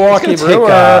yeah, I mean, it's Milwaukee going to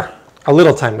Brewer. take a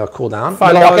little time to cool down.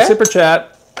 $5 Milwaukee? super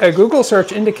chat. A Google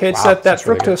search indicates Wow, that that's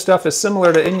really fructose good. stuff is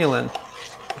similar to inulin.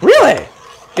 Really?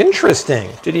 Interesting.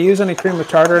 Did you use any cream of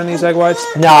tartar in these egg whites?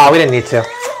 No, we didn't need to.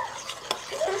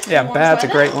 Yeah, bad's a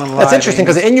great one. That's interesting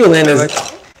because inulin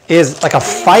is like a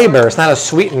fiber. It's not a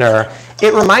sweetener.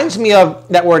 It reminds me of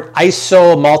that word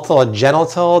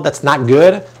isomaltogenital. That's not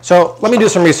good. So let me do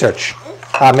some research.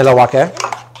 Milwaukee.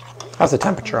 How's the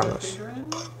temperature on this?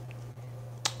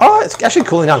 Oh, it's actually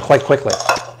cooling down quite quickly.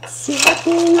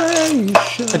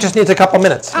 It just needs a couple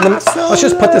minutes. And then let's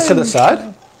just put this to the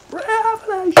side.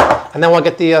 And then we'll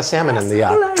get the salmon in the...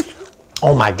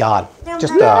 oh my God.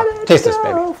 Just taste this,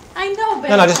 baby. I know,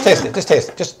 baby. No, just taste it. Just taste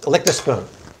it. Just lick the spoon.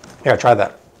 Here, try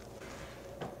that.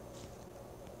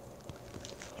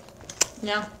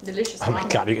 Yeah, delicious. Oh my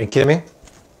God, are you kidding me?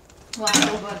 Wow,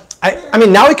 so good. I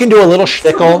mean, now we can do a little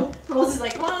shtickle. Rose is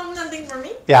like, well, nothing for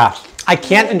me. Yeah. I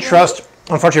can't entrust,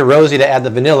 unfortunately, Rosie to add the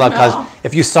vanilla because No.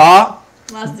 if you saw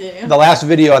Last video. the last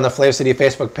video on the Flavor City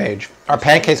Facebook page, our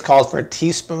pancakes called for a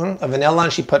teaspoon of vanilla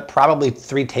and she put probably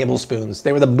 3 tablespoons.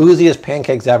 They were the booziest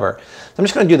pancakes ever. So I'm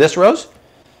just going to do this, Rose.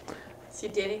 See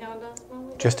Daddy how it does?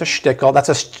 Just a shtickle. That's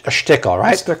a shtickle,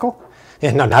 right? Stickle.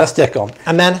 Yeah, no, not a stickle.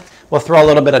 And then we'll throw a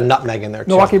little bit of nutmeg in there, too.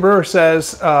 Milwaukee Brewer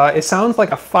says, it sounds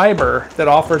like a fiber that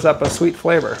offers up a sweet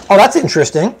flavor. Oh, that's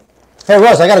interesting. Hey,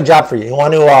 Rose, I got a job for you. You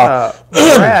want to...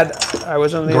 Brad, I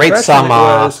was on the Grate impression some, it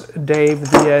was Dave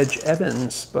the Edge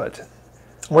Evans, but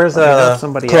where's that's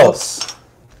somebody close?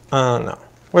 No.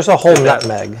 Where's the whole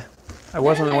nutmeg? I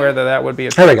wasn't aware that that would be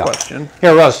a Here we trick go. question.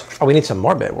 Here, Rose. Oh, we need some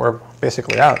more, babe. We're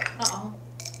basically out.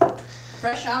 Uh-oh.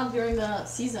 Fresh out during the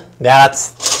season.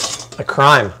 That's a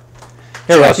crime.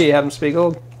 Here, Rose. Jackie Adam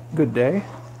Spiegel, good day.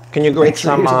 Can you grate Thanks for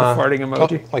some... using the farting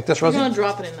emoji. like this, We're Rosie? gonna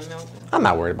drop it in the milk. I'm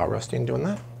not worried about Roasting doing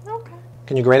that. Okay.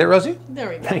 Can you grate it, Rosie? There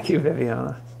we go. Thank you,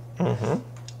 Viviana.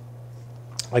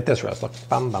 Like this, Rose. Look.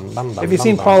 Bum, bum, bum, bum, Have you bum,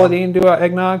 seen bum, Paula bum. Dean do an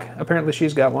eggnog? Apparently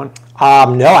she's got one.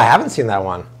 No, I haven't seen that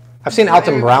one. I've seen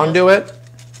Alton Very Brown good. do it.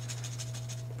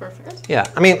 Perfect. Yeah,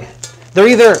 I mean, they're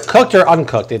either cooked or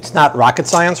uncooked. It's not rocket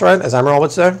science, right? As Emerald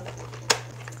would say.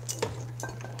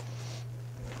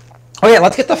 Oh yeah,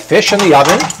 let's get the fish in the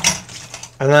oven.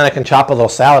 And then I can chop a little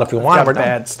salad if you want. Got We're done.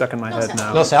 bad stuck in my head now.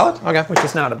 Little salad? Okay. Which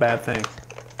is not a bad thing.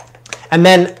 And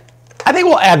then I think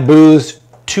we'll add booze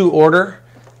to order.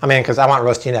 I mean, because I want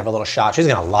Rostine to have a little shot. She's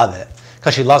going to love it.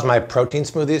 Because she loves my protein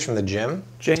smoothies from the gym.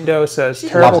 Jane Doe says,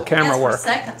 terrible loves it. camera For work.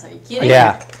 seconds. Are you kidding?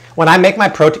 Yeah. When I make my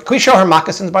protein... Can we show her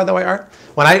moccasins, by the way, Art?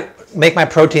 When I make my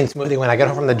protein smoothie when I get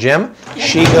home from the gym,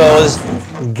 she goes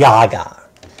gaga.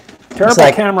 Terrible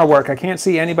like- camera work. I can't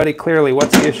see anybody clearly.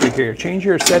 What's the issue here? Change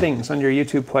your settings on your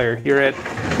YouTube player.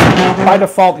 By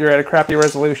default, you're at a crappy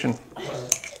resolution.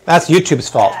 That's YouTube's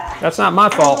fault. That's not my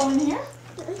fault. Go in here.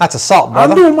 That's assault, I'm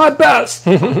brother. doing my best.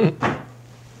 Like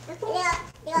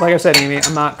I said, Amy,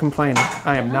 I'm not complaining.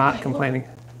 I am not complaining.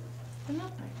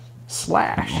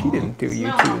 Slash, he didn't do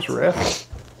YouTube's riff.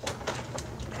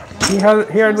 He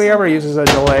hardly ever uses a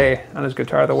delay on his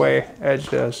guitar the way Edge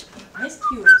does. Ice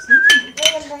cubes.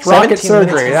 Rocket 17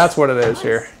 surgery, minutes. that's what it is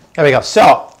here. There we go.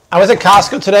 So, I was at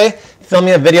Costco today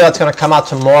filming a video that's going to come out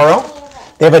tomorrow.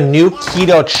 They have a new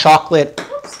keto chocolate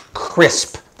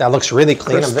crisp that looks really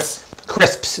clean.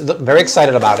 Crisps. Very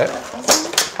excited about it.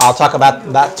 I'll talk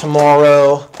about that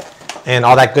tomorrow and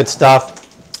all that good stuff.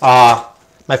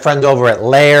 My friend over at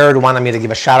Laird wanted me to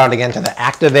give a shout out again to the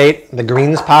Activate, the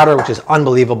greens powder, which is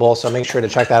unbelievable. So make sure to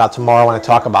check that out tomorrow when I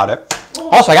talk about it.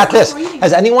 Also, I got this.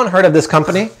 Has anyone heard of this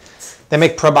company? They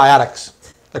make probiotics.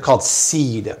 They're called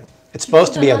Seed. It's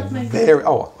supposed to be a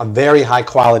very high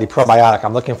quality probiotic.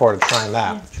 I'm looking forward to trying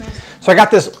that. So I got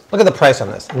this. Look at the price on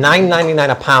this. $9.99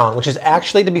 a pound, which is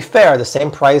actually, to be fair, the same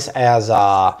price as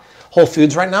Whole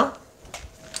Foods right now.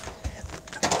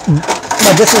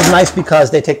 But this is nice because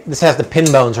this has the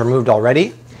pin bones removed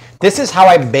already. This is how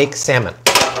I bake salmon.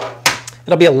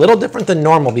 It'll be a little different than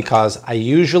normal because I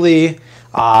usually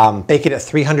bake it at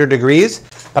 300 degrees,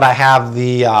 but I have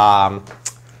the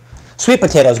sweet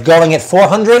potatoes going at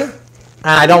 400, and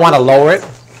I don't want to lower it.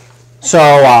 So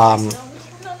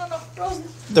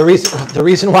the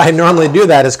reason why I normally do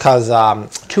that is because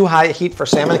too high heat for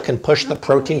salmon can push the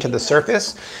protein to the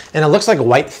surface, and it looks like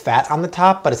white fat on the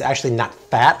top, but it's actually not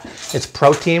fat. It's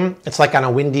protein. It's like on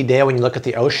a windy day when you look at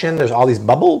the ocean, there's all these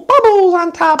bubbles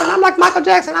on top, and I'm like Michael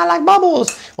Jackson, I like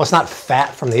bubbles. Well, it's not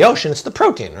fat from the ocean, it's the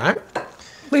protein, right?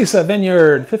 Lisa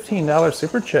Vineyard, $15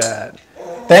 super chat.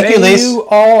 Thank you, May Lisa. you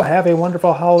all have a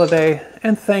wonderful holiday,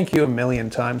 and thank you a million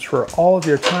times for all of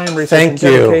your time, research, and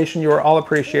Thank you. dedication. You are all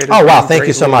appreciated. Oh, wow, and thank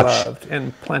you so greatly much. loved,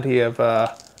 and plenty of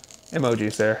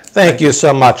emojis there. Thank you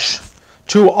so much.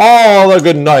 To all a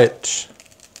good night.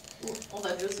 All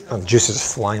that juice. Oh, juice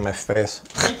is flying in my face.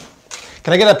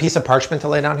 Can I get a piece of parchment to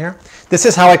lay down here? This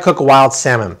is how I cook wild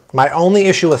salmon. My only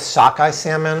issue with sockeye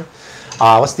salmon,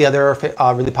 what's the other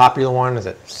really popular one? Is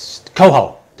it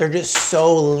coho? They're just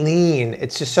so lean.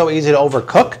 It's just so easy to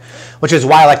overcook, which is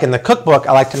why, like in the cookbook,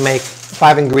 I like to make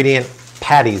 5-ingredient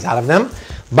patties out of them.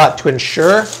 But to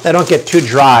ensure they don't get too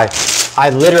dry, I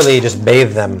literally just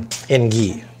bathe them in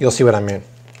ghee. You'll see what I mean.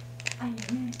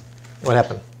 What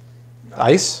happened?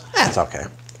 Ice? That's okay.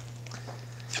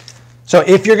 So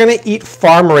if you're gonna eat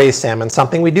farm-raised salmon,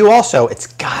 something we do also, it's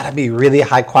gotta be really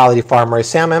high-quality farm-raised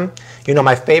salmon. You know,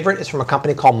 my favorite is from a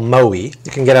company called Moe. You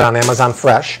can get it on Amazon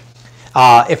Fresh.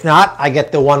 If not, I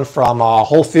get the one from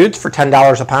Whole Foods for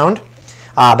 $10 a pound.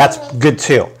 That's good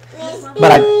too.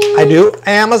 But I do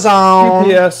Amazon.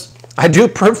 UPS. I do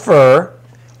prefer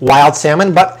wild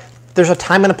salmon, but there's a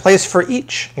time and a place for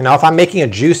each. You know, if I'm making a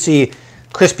juicy,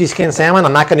 crispy skin salmon,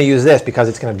 I'm not going to use this because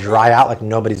it's going to dry out like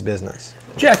nobody's business.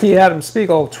 Jackie Adam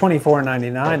Spiegel,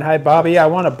 $24.99. Hi, Bobby. I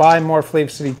want to buy more Flavor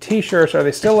City t-shirts. Are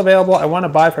they still available? I want to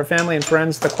buy for family and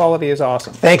friends. The quality is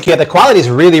awesome. Thank you. The quality is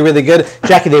really, really good.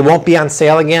 Jackie, they won't be on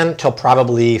sale again till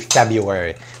probably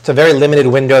February. It's a very limited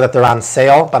window that they're on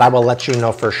sale, but I will let you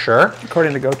know for sure.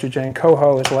 According to GoToJane,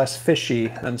 coho is less fishy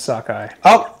than sockeye.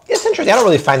 Oh, it's interesting. I don't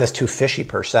really find this too fishy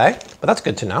per se, but that's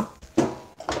good to know.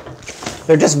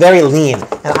 They're just very lean,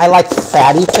 and I like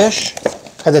fatty fish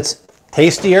because it's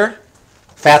tastier.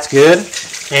 Fat's good,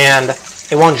 and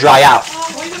it won't dry out.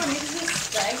 Are you going to mix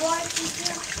this egg white?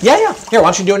 Yeah. Here,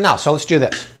 why don't you do it now? So let's do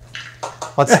this.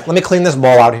 Let me clean this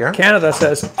bowl out here. Canada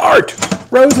says, Art,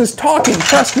 Rose is talking.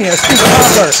 Trust me, I speak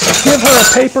toddler. Give her a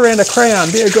paper and a crayon.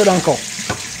 Be a good uncle.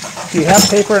 Do you have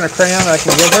paper and a crayon that I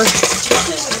can give her?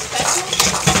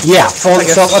 Yeah, so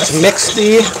let's mix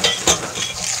the...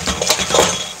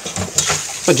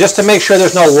 So just to make sure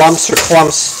there's no lumps or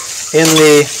clumps in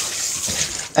the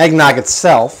eggnog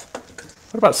itself.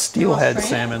 What about steelhead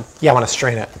salmon? Yeah, I want to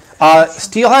strain it.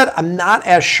 Steelhead, I'm not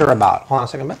as sure about. Hold on a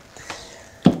second, man.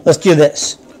 Let's do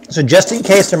this. So just in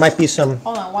case there might be some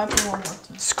Hold on, wipe it one more time.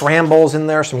 scrambles in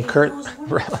there, some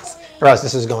Rose,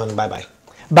 this is going bye-bye.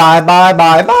 Bye-bye,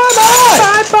 bye-bye,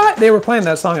 bye-bye. Bye-bye. They were playing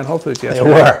that song at Whole Foods They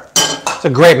yesterday. were. It's a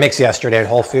great mix yesterday at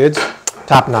Whole Foods.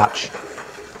 Top notch.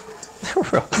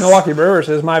 Milwaukee Brewer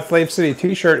says, my Flav City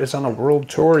t-shirt is on a world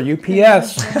tour.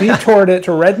 UPS detoured it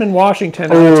to Redmond,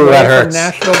 Washington. On its Ooh, way that from hurts.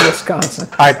 Nashville, Wisconsin.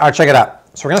 All right, check it out.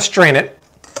 So we're going to strain it.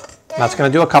 That's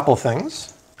going to do a couple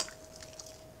things.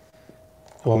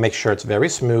 We'll make sure it's very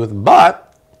smooth,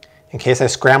 but in case I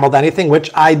scrambled anything,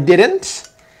 which I didn't,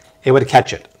 it would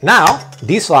catch it. Now,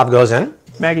 D-Slav goes in.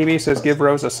 Maggie B says, give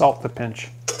Rose a salt to pinch.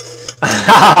 little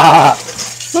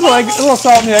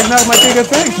salt in the eggnog might be a good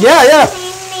thing. Yeah.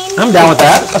 I'm down with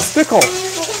that. A stickle.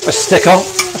 A stickle.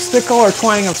 A stickle or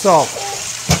twang of salt.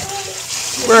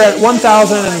 We're at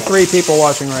 1,003 people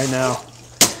watching right now.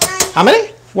 How many?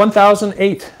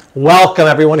 1,008. Welcome,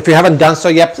 everyone. If you haven't done so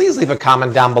yet, please leave a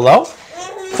comment down below.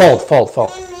 Fold.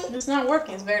 It's not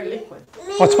working. It's very liquid.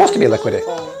 Oh, it's supposed to be liquidy.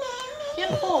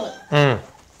 Can't fold it.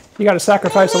 You got to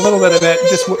sacrifice a little bit of it.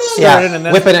 Just stir it in and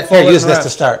then whip it in. fold Here, use in the this to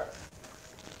rest. start.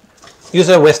 Use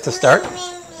a whisk to start.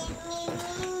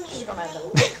 Just gonna add the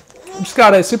Just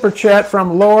got a super chat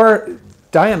from Lore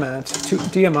Diamant,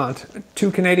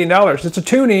 $2 Canadian. It's a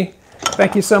toonie.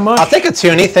 Thank you so much. I'll take a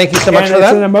toonie. Thank you so much and for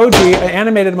it's that. an emoji, an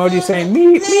animated emoji saying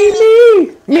me.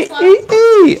 Me.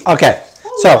 Okay,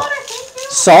 so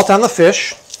salt on the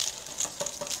fish.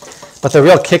 But the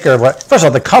real kicker, first of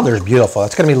all, the color is beautiful.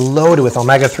 It's going to be loaded with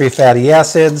omega-3 fatty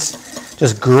acids.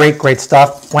 Just great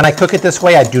stuff. When I cook it this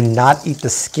way, I do not eat the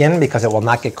skin because it will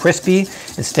not get crispy.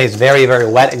 It stays very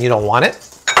wet and you don't want it.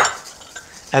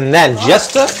 And then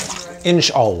just to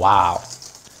ensure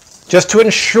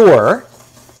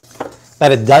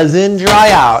that it doesn't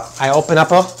dry out, I open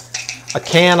up a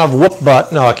can of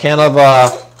a can of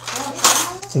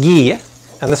ghee.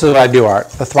 And this is what I do, Art.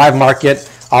 The Thrive Market,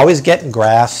 always get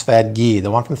grass-fed ghee.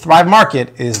 The one from Thrive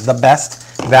Market is the best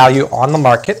value on the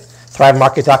market.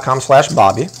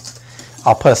 ThriveMarket.com/Bobby.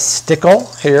 I'll put a stickle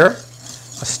here,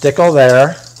 a stickle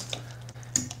there,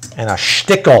 and a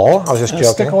shtickle. I was just joking.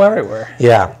 A stickle everywhere.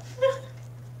 Yeah.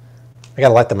 I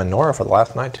gotta light the menorah for the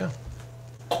last night too.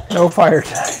 No fire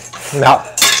tonight. No,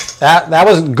 that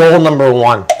was goal number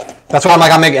one. That's why I'm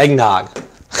like, I'll make eggnog.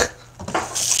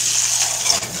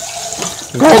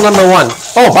 Goal number one.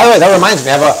 Oh, by the way, that reminds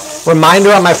me. I have a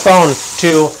reminder on my phone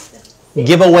to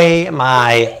give away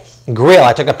my grill.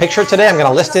 I took a picture today. I'm going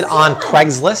to list it on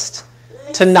Craigslist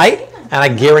tonight, and I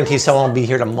guarantee someone will be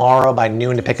here tomorrow by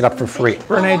noon to pick it up for free.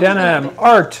 Renee Denham,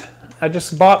 Art, I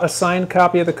just bought a signed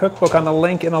copy of the cookbook on the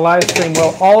link in the live stream.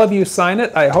 Will all of you sign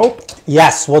it? I hope.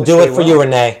 Yes, we'll do it for you,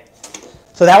 Renee.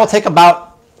 So that will take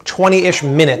about 20-ish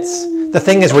minutes. The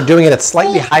thing is, we're doing it at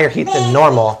slightly higher heat than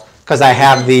normal because I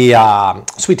have the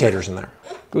sweet taters in there.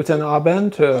 Guten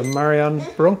Abend to Marianne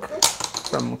Brunk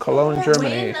from Cologne,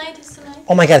 Germany.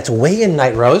 Oh my God, it's weigh-in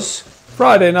night, Rose.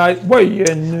 Friday night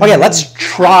weigh-in. Okay, let's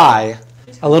try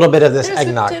a little bit of this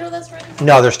eggnog. Potato that's ready?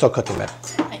 No, they're still cooking it.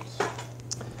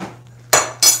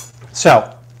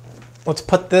 So, let's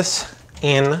put this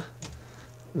in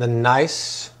the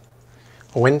nice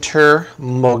winter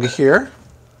mug here.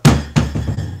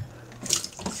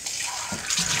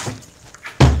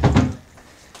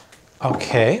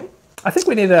 Okay. I think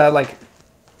we need to like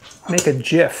make a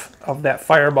GIF of that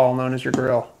fireball known as your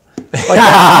grill. Like,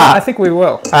 I think we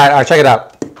will. All right, check it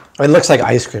out. It looks like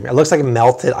ice cream. It looks like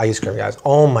melted ice cream, guys.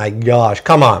 Oh my gosh,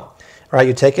 come on. All right,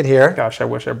 you take it here. Gosh, I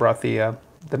wish I brought the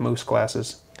mousse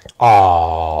glasses.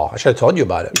 Oh, I should have told you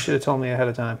about it. You should have told me ahead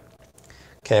of time.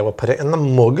 Okay, we'll put it in the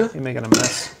mug. You're making a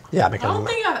mess. Yeah, I don't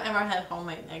think I've ever had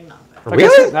homemade eggnog.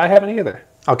 Really? I haven't either.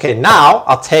 Okay, now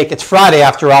I'll take, it's Friday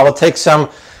after all, we'll take some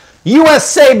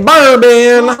USA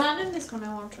bourbon. Not in this one,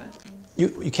 I won't try.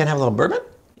 You can't have a little bourbon?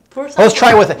 Pour Oh, let's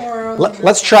try with it. or-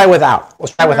 Let's try without.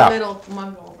 Let's try or a without. little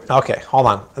mug over. Okay, hold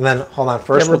on. And then, hold on.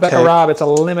 First, Yeah, we'll Rebecca take... Robb, it's a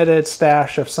limited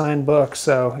stash of signed books,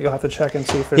 so you'll have to check and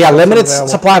see if there's Yeah, some limited available.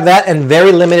 supply of that and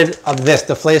very limited of this.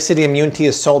 The Flavor City Immune Tea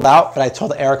is sold out, but I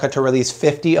told Erica to release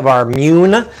 50 of our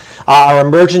immune, our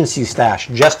emergency stash,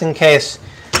 just in case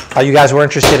you guys were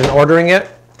interested in ordering it.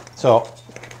 So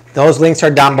those links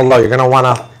are down below. You're going to want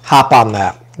to hop on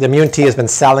that. The immune tea has been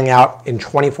selling out in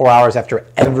 24 hours after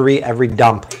every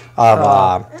dump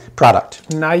of product.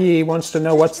 Nayi wants to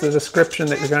know what's the description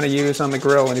that you're going to use on the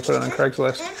grill when you put it on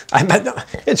Craigslist.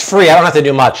 It's free. I don't have to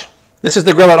do much. This is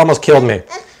the grill that almost killed me.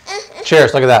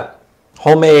 Cheers. Look at that.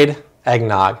 Homemade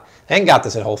eggnog. They ain't got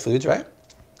this at Whole Foods, right?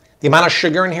 The amount of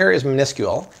sugar in here is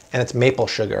minuscule, and it's maple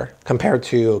sugar compared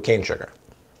to cane sugar.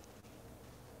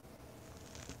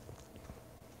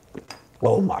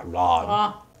 Oh my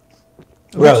God.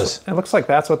 Rose. It looks like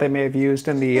that's what they may have used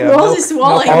in the Rose is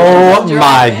swallowing. Oh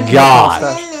my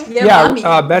God. Yeah,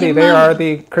 mommy. Betty, Give they mommy. are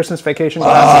the Christmas vacation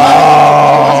glasses.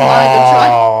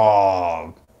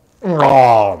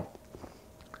 Oh.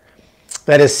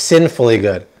 That is sinfully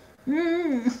good.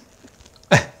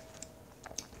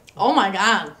 Oh my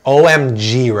God.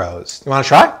 OMG, Rose. You want to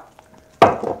try?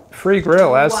 Free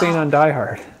grill, as Wow. seen on Die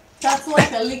Hard. That's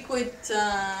like a liquid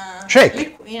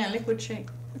Shake. liquid shake.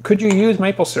 Could you use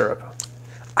maple syrup?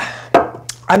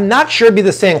 I'm not sure it'd be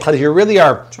the same because you really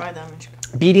are Try that,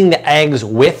 Mishka. beating the eggs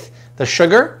with the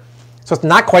sugar, so it's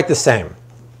not quite the same.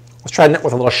 Let's try it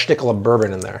with a little shtickle of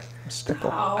bourbon in there. Stickle.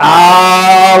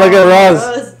 Oh, look at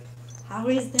Rose. How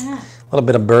is that? A little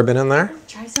bit of bourbon in there.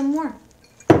 Try some more.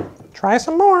 Try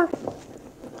some more.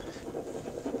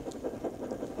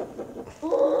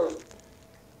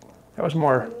 That was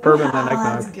more bourbon than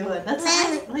That's eggnog. good. That's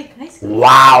like ice cream.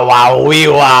 Wow, wow, wee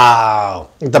wow.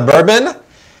 The bourbon?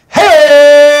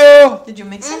 Hey! Did you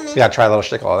mix it? You gotta try a little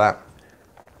shtickle of that.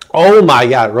 Oh my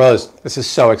God, Rose, this is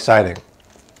so exciting.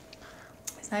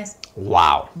 It's nice.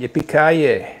 Wow.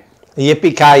 Yippee-ki-yay.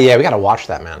 Yippee-ki-yay. We gotta watch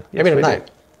that, man. Maybe we tonight.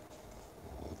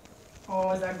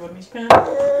 Oh, is that good, Mishka?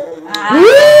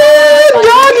 Woo,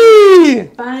 doggy!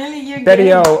 Finally, you're Betty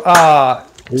getting O,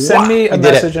 send me a We did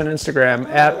it. message on Instagram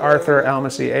at Arthur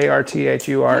Almassy,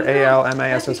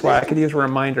 ARTHURALMASSY. I could use a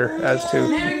reminder as to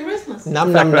Merry Christmas.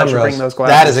 Num, fact num, that I num, should Rose. bring those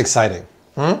glasses. That is exciting.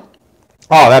 Oh,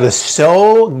 that is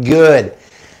so good.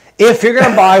 If you're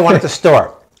gonna buy one at the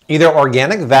store, either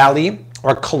Organic Valley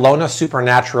or Kelowna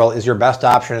Supernatural is your best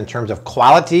option in terms of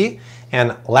quality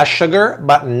and less sugar,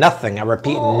 but nothing, I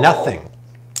repeat, nothing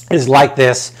is like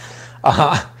this.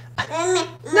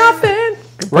 nothing.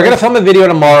 We're gonna film a video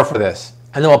tomorrow for this,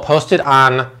 and then we'll post it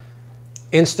on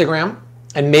Instagram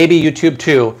and maybe YouTube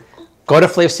too. Go to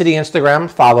Flav City Instagram,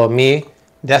 follow me,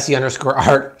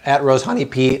 Desi_art at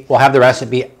RoseHoneyP. We'll have the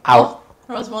recipe out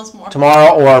Rose wants more.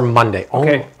 tomorrow or Monday.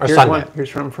 Okay, or here's Sunday. one. Here's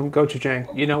from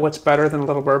Gochujang. You know what's better than a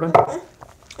little bourbon?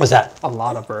 What's that? A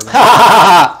lot of bourbon.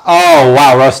 Oh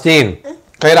wow, Rostine. Can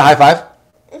I get a high five?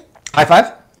 High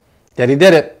five? Daddy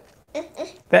did it.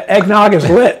 That eggnog is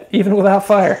lit, even without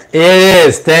fire. It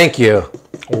is, thank you.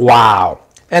 Wow.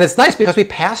 And it's nice because we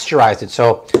pasteurized it,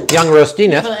 so young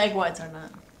Rostina, But the egg whites are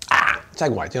not. it's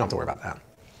egg whites, you don't have to worry about that.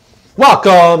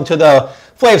 Welcome to the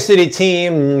Flav City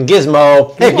team,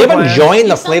 Gizmo. Hey, if you haven't joined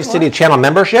the Flav City channel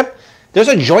membership, there's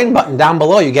a join button down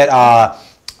below. You get a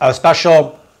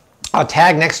special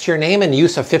tag next to your name and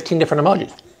use of 15 different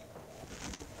emojis.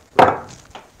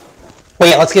 Well,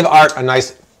 yeah, let's give Art a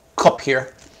nice cup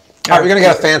here. All right, we're gonna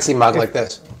get a fancy mug like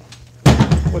this.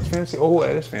 What's fancy? Oh,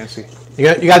 it is fancy. You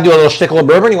got to do a little stickle of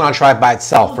bourbon. You want to try it by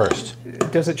itself first.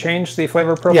 Does it change the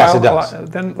flavor profile? Yes, it does.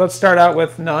 Then let's start out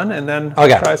with none, and then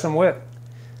Okay. try some with.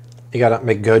 You got to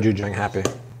make Goju drink happy.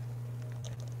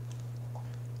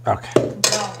 Okay.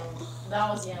 That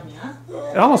was yummy, huh?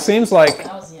 It almost seems like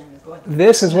That was yummy. Go ahead.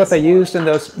 this is what they used in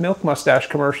those milk mustache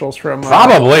commercials from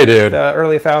Probably, dude. the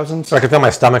early thousands. I can feel my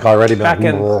stomach already. Back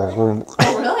in- Oh,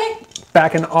 really?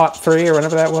 Back in '03 or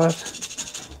whenever that was.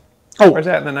 Oh, Where's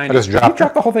that in the 90s? I just dropped You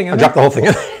dropped the whole thing in I there? dropped the whole thing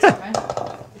in. Okay.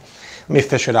 Let me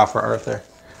fish it out for Arthur.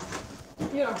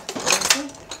 You don't have to do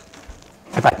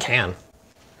If I can.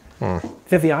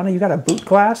 Viviana, you got a boot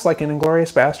glass like in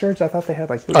Inglourious Bastards? I thought they had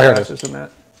like boot Oh, here it is. glasses in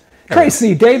that.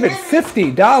 Tracy David,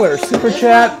 $50 super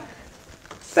chat.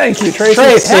 Thank you, Tracy.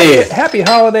 Tracy. Happy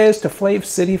holidays to Flav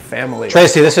City family.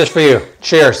 Tracy, this is for you.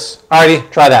 Cheers. Artie,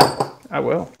 try that. I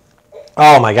will.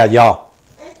 Oh my God, y'all.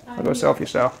 I'll go selfie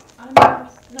style. No,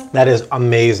 That is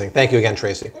amazing. Thank you again,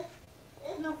 Tracy.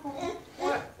 no problem.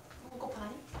 What? We'll go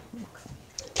potty?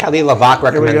 Kelly Lavac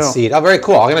recommends go. seed. Oh, very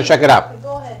cool. I'm going to check it out.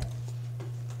 Go ahead.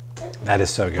 That is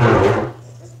so good.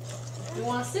 You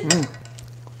want to sit?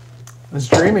 It's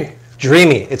dreamy.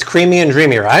 Dreamy. It's creamy and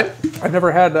dreamy, right? I've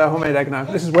never had homemade eggnog.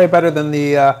 This is way better than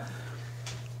the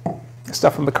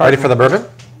stuff from the Ready carton. for the bourbon?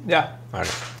 Yeah. All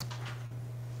right.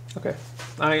 Okay.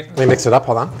 Let me mix it up.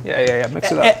 Hold on. Yeah.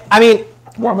 Mix it up. I mean,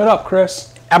 Warm it up,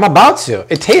 Chris. I'm about to.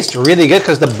 It tastes really good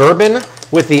because the bourbon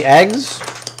with the eggs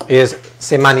is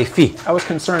c'est magnifique. I was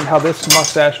concerned how this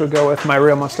mustache would go with my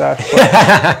real mustache.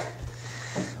 but-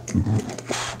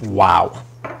 Wow.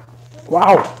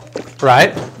 wow.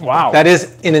 Right? Wow. That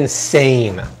is an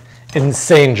insane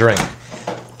drink.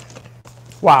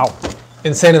 Wow.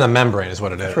 Insane in the membrane is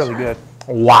what it is. It's really good.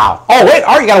 Wow. Oh, wait.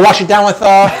 Art, you got to wash it down with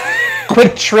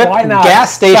Quick Trip Why not?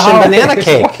 gas station No, banana it's-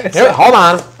 cake. it's- Here, hold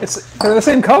on. They're the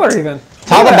same color even.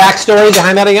 Tell the Look at backstory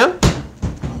behind that again.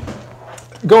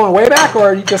 that. Going way back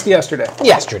or just yesterday?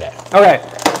 Yesterday. Okay.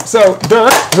 So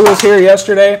Dirk, who was here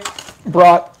yesterday,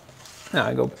 brought. No,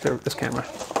 I go through this camera.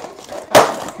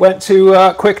 Went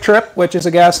to Quick Trip, which is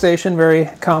a gas station very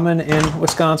common in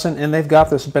Wisconsin, and they've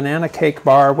got this banana cake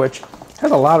bar, which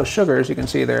has a lot of sugar, as you can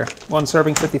see there. One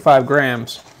serving, 55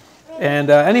 grams.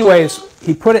 And anyways,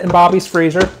 he put it in Bobby's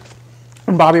freezer,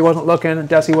 and Bobby wasn't looking, and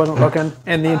Desi wasn't looking,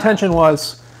 and the intention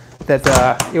was that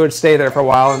it would stay there for a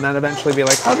while, and then eventually be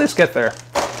like, how'd this get there?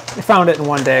 They found it in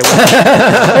one day.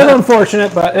 It was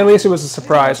unfortunate, but at least it was a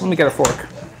surprise. Let me get a fork.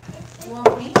 You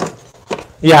want me?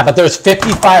 Yeah, but there's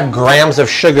 55 grams of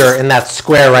sugar in that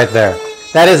square right there.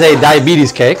 That is a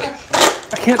diabetes cake.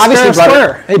 I can't Obviously,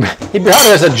 spare a square. he brought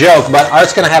it as a joke, but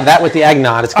Art's going to have that with the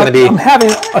eggnog. It's going to be... I'm having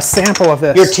a sample of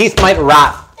this. Your teeth might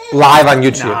rot live on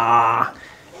YouTube. Nah.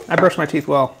 I brush my teeth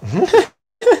well.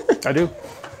 I do.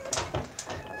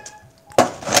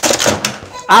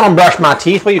 I don't brush my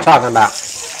teeth. What are you talking about?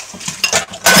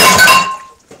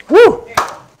 Woo!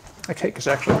 That cake is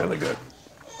actually really good.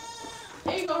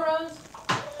 Here you go, Rose.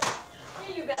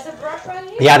 Here, you got the brush right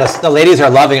here. Yeah, the ladies are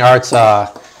loving Art's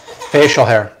facial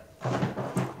hair.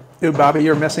 Dude, Bobby,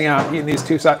 you're missing out eating these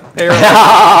two sides. They're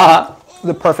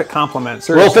the perfect complement.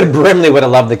 Seriously. Wilfred Brimley would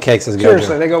have loved the cakes as good.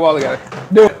 Seriously, they go well together.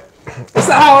 Do it. It's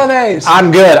the holidays.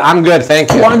 I'm good,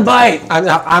 thank you. One bite.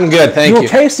 I'm good, thank You'll you.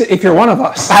 taste it if you're one of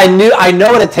us. I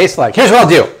know what it tastes like. Here's what I'll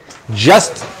do.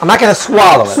 I'm not going to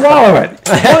swallow it. Swallow it.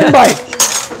 One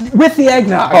bite. With the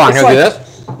eggnog. Oh, I'm It's going to like- do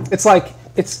this? It's like,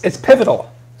 it's pivotal.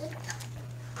 You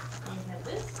have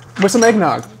this. With some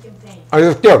eggnog. You can paint. I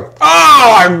just do.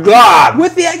 Oh my God!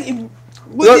 With the egg.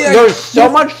 There's so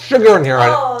much sugar in here.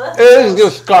 Oh, Right? that's It is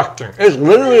disgusting. It's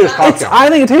literally disgusting. I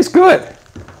think it tastes good.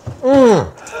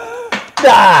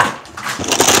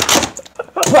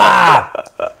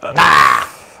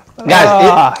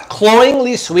 Guys,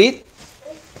 cloyingly sweet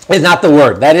is not the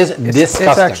word. That is disgusting.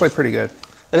 It's actually pretty good.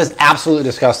 That is absolutely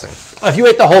disgusting. If you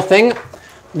ate the whole thing,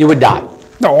 you would die.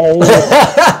 No.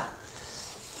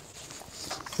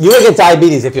 You would get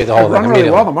diabetes if you ate the whole thing. Run really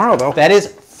immediately. well tomorrow, though. That is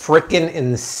freaking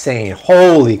insane.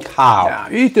 Holy cow. Yeah,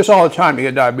 you eat this all the time, you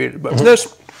get diabetes. But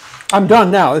this, I'm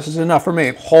done now. This is enough for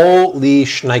me. Holy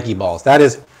shnikey balls. That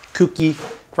is kooky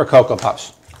for Cocoa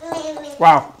Puffs.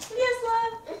 Wow. Yes,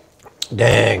 love.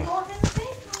 Dang. Go ahead and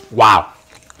paint. Wow.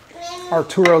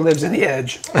 Arturo lives in the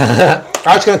edge.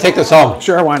 Art's going to take this home.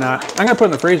 Sure, why not? I'm going to put it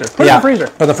in the freezer. Put it in the freezer.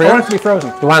 Put it in the freezer? I want it to be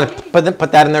frozen. You want to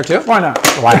put that in there too? Why not?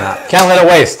 Why not? Can't let it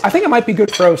waste. I think it might be good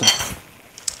frozen.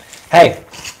 Hey,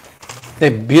 the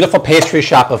beautiful pastry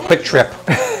shop of Quick Trip.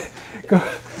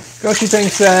 Goshi Thing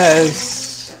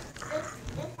says,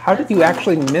 how did you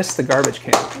actually miss the garbage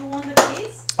can? You want the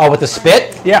piece? Oh, with the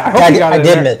spit? Yeah, I hope you got it in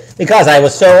did there. miss. Because I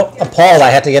was so appalled I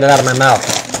had to get it out of my mouth.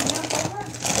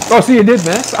 Oh, so you did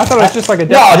miss? I thought it was just like a No,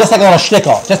 depth, just like a little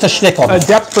schnickel. Just a schnickel. a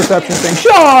depth perception thing.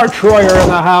 Shar Troyer in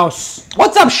the house.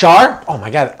 What's up, Shar? Oh my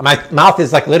God, my mouth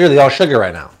is like literally all sugar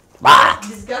right now. Ah,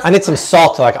 I need some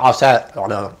salt to like offset. Oh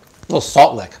no, a little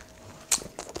salt lick.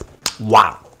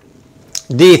 Wow.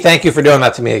 D, thank you for doing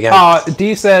that to me again.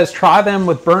 D says, try them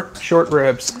with burnt short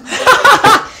ribs.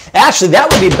 Actually, that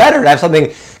would be better to have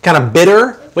something kind of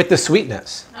bitter with the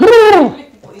sweetness.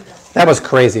 That was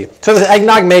crazy. So the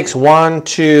eggnog makes 1,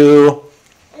 2,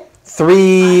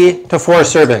 3 to 4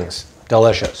 servings.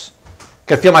 Delicious.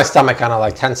 Can feel my stomach kind of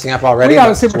like tensing up already. We got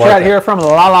a but super it's worth chat it. here from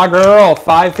Lala Girl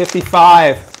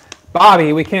 555.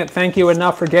 Bobby, we can't thank you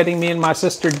enough for getting me and my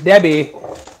sister Debbie,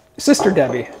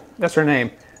 that's her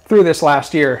name, through this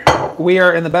last year. We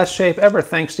are in the best shape ever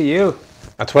thanks to you.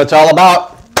 That's what it's all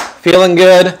about. Feeling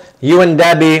good. You and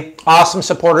Debbie, awesome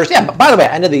supporters. Yeah, but by the way,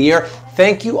 end of the year,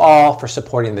 thank you all for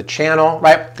supporting the channel,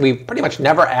 right? We pretty much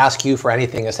never ask you for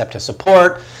anything except to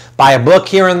support, buy a book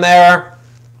here and there,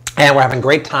 and we're having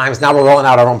great times. Now we're rolling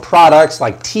out our own products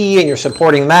like tea, and you're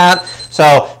supporting that.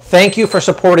 So thank you for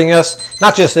supporting us,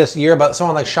 not just this year, but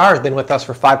someone like Shar has been with us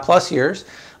for 5+ years,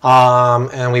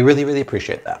 and we really, really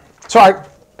appreciate that. So I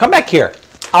come back here.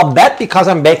 I'll bet because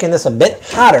I'm baking this a bit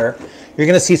hotter, you're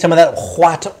gonna see some of that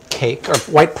white cake or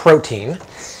white protein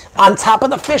on top of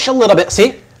the fish a little bit.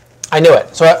 See, I knew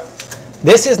it. So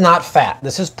this is not fat,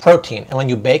 this is protein. And when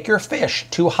you bake your fish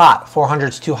too hot,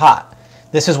 400's too hot,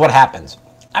 this is what happens.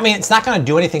 I mean, it's not gonna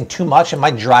do anything too much. It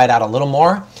might dry it out a little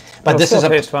more, but this is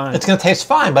taste fine. It's gonna taste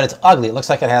fine, but it's ugly. It looks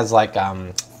like it has like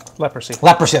Leprosy.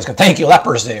 leprosy. That's good. Thank you,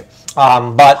 leprosy.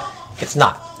 But it's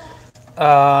not.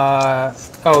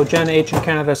 Jen H in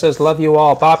Canada says, love you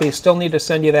all. Bobby, still need to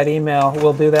send you that email.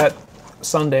 We'll do that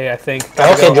Sunday, I think.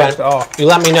 Okay, Jen, you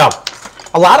let me know.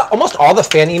 Almost all the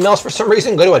fan emails for some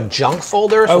reason go to a junk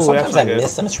folder, so sometimes I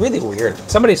miss them. It's really weird.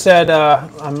 Somebody said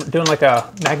I'm doing like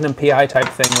a Magnum PI type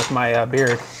thing with my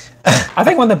beard. I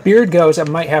think when the beard goes, it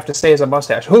might have to stay as a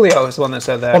mustache. Julio is the one that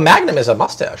said that. Well, Magnum is a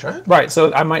mustache, right? Right,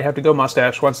 so I might have to go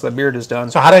mustache once the beard is done.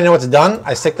 So how do I know it's done?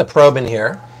 I stick the probe in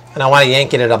here, and I want to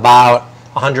yank it at about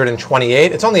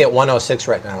 128. It's only at 106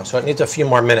 right now, so it needs a few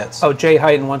more minutes. Oh, Jay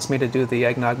Hyten wants me to do the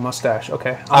eggnog mustache.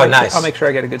 Okay. Nice. I'll make sure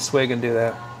I get a good swig and do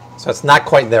that. So it's not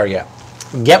quite there yet.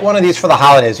 Get one of these for the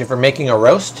holidays. If you're making a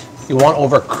roast, you won't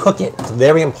overcook it. It's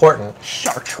very important.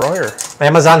 Shar Troyer.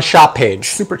 Amazon shop page.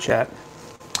 Super chat.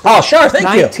 Oh, sure. Thank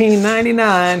you.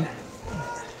 $19.99.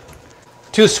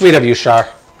 Too sweet of you, Shar.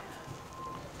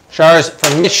 Char's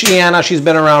from Michiana. She's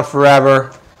been around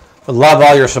forever. Would love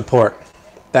all your support.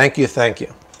 Thank you, thank you.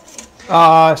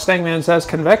 Stangman says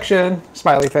convection.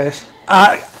 Smiley face.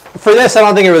 For this, I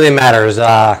don't think it really matters,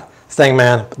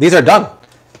 Stangman. These are done.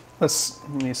 Let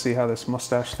me see how this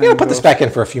mustache I'm thing going to put goes. this back in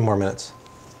for a few more minutes.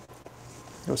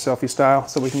 Go selfie style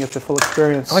so we can get the full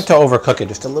experience. I like to overcook it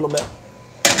just a little bit.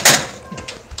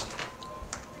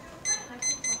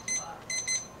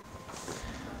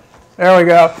 There we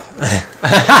go.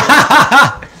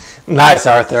 Nice,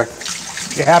 Arthur.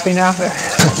 You happy now?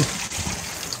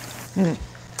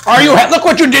 Are you? Look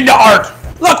what you did to Art.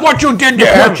 Look what you did to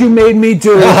him. What you made me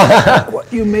do.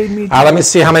 What you made me do. Let me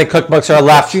see how many cookbooks are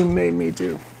left. What you made me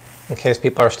do. In case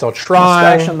people are still Mustache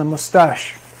trying. on the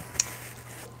mustache.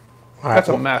 Right. That's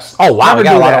a mess. Oh, wow. Never We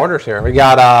got do a lot that. of orders here. We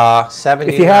got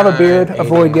 70. If you have a beard,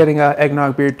 avoid getting an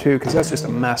eggnog beard too, because that's just a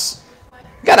mess.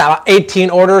 We got 18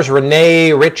 orders.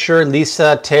 Renee, Richard,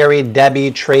 Lisa, Terry, Debbie,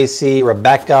 Tracy,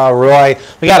 Rebecca, Roy.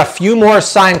 We got a few more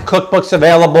signed cookbooks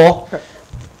available.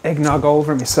 Eggnog all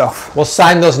over myself. We'll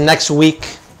sign those next week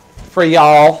for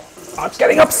y'all. I'm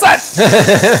getting upset.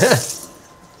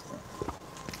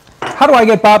 How do I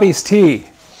get Bobby's tea?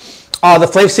 The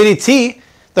Flav City Tea,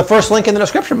 the first link in the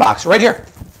description box, right here.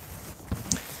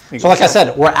 So like I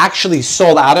said, we're actually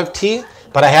sold out of tea,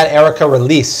 but I had Erica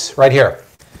release right here.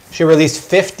 She released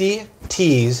 50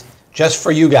 teas just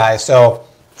for you guys, so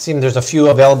it seems there's a few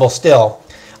available still.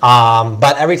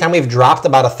 But every time we've dropped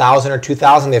about 1,000 or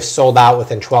 2,000, they've sold out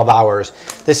within 12 hours.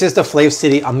 This is the Flav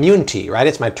City Immune Tea, right?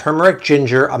 It's my turmeric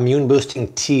ginger immune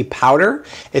boosting tea powder.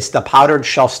 It's the powdered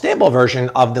shelf stable version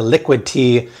of the liquid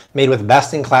tea made with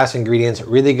best in class ingredients,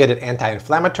 really good at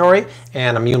anti-inflammatory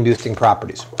and immune boosting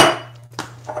properties.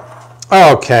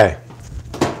 Okay.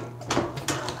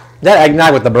 That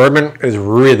eggnog with the bourbon is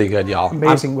really good, y'all.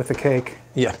 Amazing with the cake.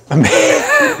 Yeah.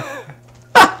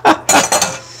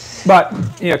 But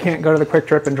you can't go to the Quick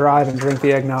Trip and drive and drink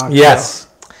the eggnog. Yes.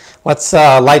 Let's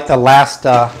light the last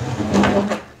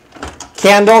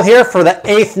candle here for the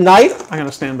 8th night. I'm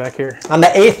gonna stand back here. On the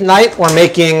 8th night, we're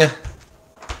making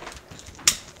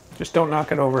Just don't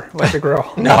knock it over. Let it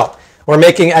grow. No. We're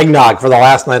making eggnog for the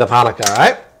last night of Hanukkah, all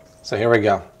right? So here we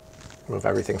go. Move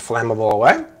everything flammable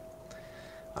away.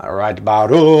 All right.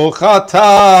 Baruch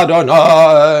atah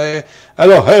Adonai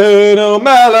Eloheinu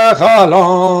melech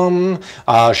haolam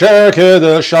asher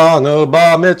kiddushanu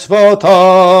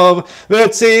b'mitzvotav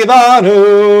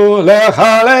v'tzivanu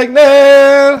lechalek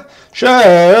ner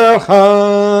shel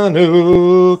Hanukkah.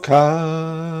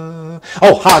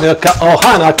 Oh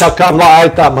Hanukkah, come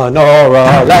light the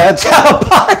menorah. Let's have a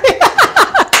party.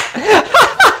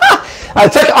 I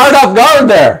took Art off guard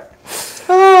there.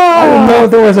 I didn't know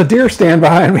there was a deer stand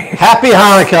behind me. Happy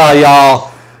Hanukkah,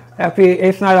 y'all. Happy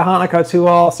 8th night of Hanukkah to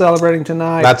all celebrating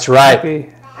tonight. That's right.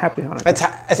 Happy Hanukkah.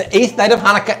 It's the 8th night of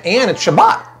Hanukkah and it's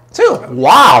Shabbat, too.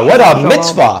 Wow, what a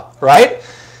mitzvah, right?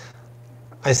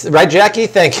 Right, Jackie?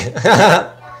 Thank you.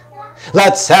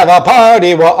 Let's have a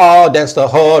party. We'll all dance the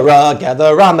hora.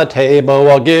 Gather around the table.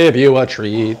 We'll give you a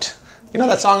treat. You know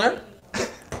that song, right?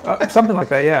 Something like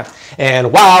that, yeah.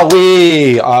 And while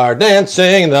we are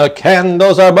dancing, the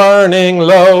candles are burning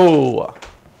low.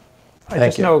 I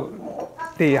just know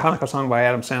the Hanukkah song by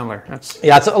Adam Sandler.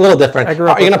 Yeah, it's a little different. Are you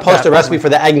going to post a recipe for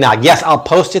the eggnog? Yes, I'll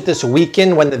post it this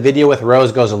weekend when the video with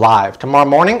Rose goes live. Tomorrow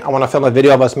morning, I want to film a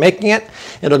video of us making it.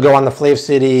 It'll go on the Flav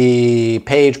City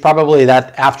page probably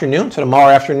that afternoon, so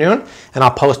tomorrow afternoon, and I'll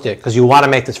post it because you want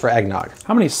to make this for eggnog.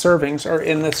 How many servings are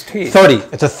in this tea? 30.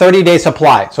 It's a 30-day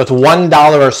supply, so it's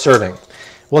 $1 a serving.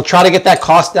 We'll try to get that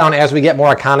cost down as we get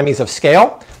more economies of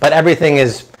scale, but everything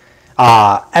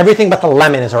but the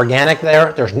lemon is organic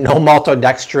there. There's no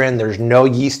maltodextrin. There's no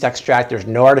yeast extract. There's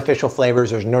no artificial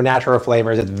flavors. There's no natural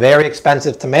flavors. It's very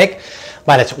expensive to make,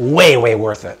 but it's way, way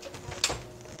worth it.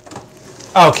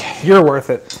 Okay. You're worth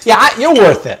it. Yeah, you're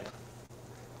worth it.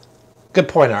 Good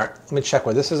point, Art. Let me check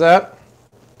where this is at.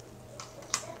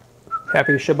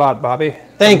 Happy Shabbat, Bobby.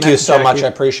 Thank you so much. I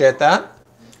appreciate that.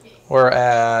 We're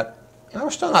at... No, we're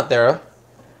still not there.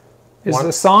 Is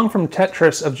the song from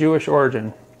Tetris of Jewish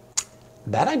origin?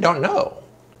 That I don't know.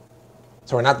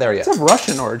 So we're not there yet. It's of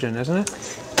Russian origin, isn't it?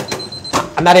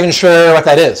 I'm not even sure what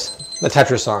that is, the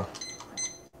Tetris song.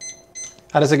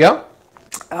 How does it go?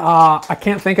 I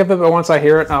can't think of it, but once I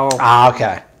hear it, I'll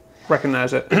okay.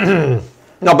 recognize it. No,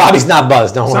 Bobby's not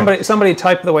buzzed, don't worry. Somebody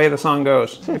type the way the song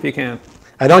goes, if you can.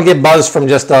 I don't get buzzed from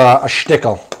just a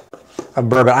shtickle of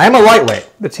bourbon. I am a lightweight.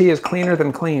 The tea is cleaner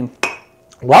than clean.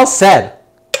 Well said.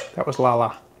 That was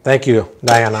Lala. Thank you,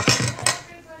 Diana.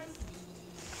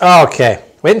 Okay.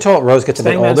 Wait until Rose gets a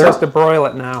bit older. Says to broil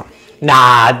it now.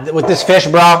 Nah, with this fish,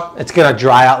 bro, it's going to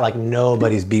dry out like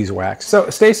nobody's beeswax. So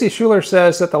Stacy Schuler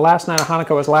says that the last night of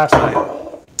Hanukkah was last night.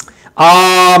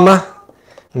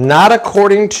 Not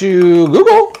according to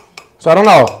Google. So I don't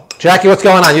know. Jackie, what's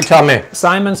going on? You tell me.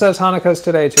 Simon says Hanukkah's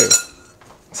today, too.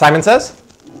 Simon says?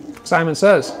 Simon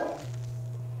says.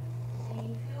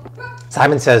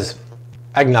 Simon says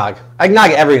eggnog.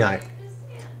 Eggnog every night.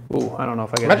 Ooh, I don't know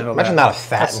if I can handle that. Imagine not a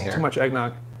fat That's in here. Too much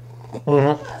eggnog.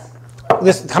 Mm-hmm.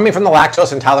 This coming from the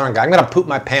lactose intolerant guy. I'm going to poop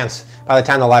my pants by the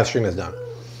time the live stream is done.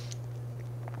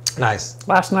 Nice.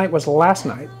 Last night was last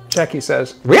night, Jackie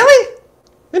says. Really?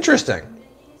 Interesting.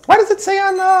 Why does it say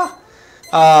on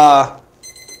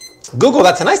Google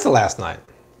that tonight's the last night?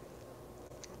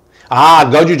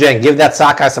 Goju Jang, give that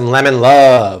sockeye some lemon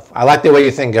love. I like the way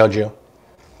you think, Goju.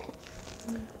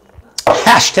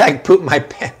 Hashtag poop my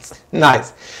pants.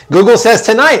 Nice. Google says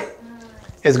tonight.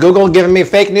 Is Google giving me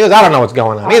fake news? I don't know what's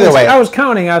going on. Either way. I was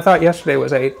counting. I thought yesterday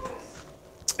was 8.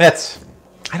 I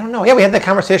don't know. Yeah, we had that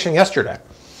conversation yesterday.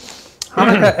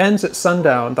 Hanukkah ends at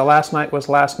sundown. The last night was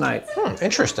last night.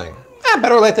 Interesting.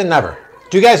 Better late than never.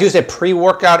 Do you guys use a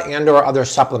pre-workout and or other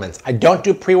supplements? I don't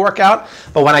do pre-workout,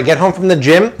 but when I get home from the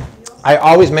gym, I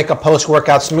always make a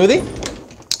post-workout smoothie.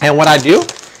 And what I do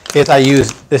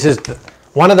is this is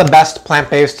one of the best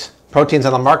plant-based proteins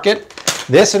on the market.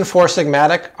 This and Four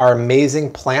Sigmatic are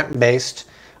amazing plant-based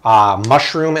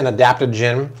mushroom and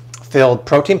adaptogen-filled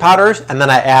protein powders, and then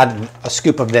I add a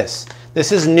scoop of this.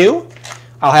 This is new.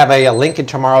 I'll have a link in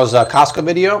tomorrow's Costco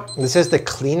video. This is the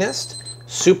cleanest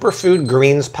superfood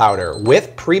greens powder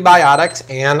with prebiotics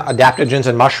and adaptogens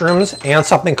and mushrooms and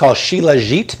something called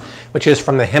Shilajit, which is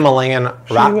from the Himalayan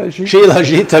rock.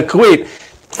 Shilajit wheat.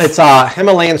 It's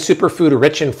Himalayan superfood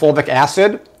rich in fulvic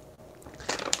acid.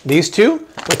 These two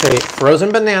with a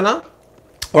frozen banana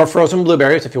or frozen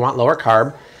blueberries if you want lower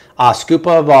carb, a scoop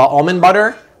of almond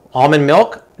butter, almond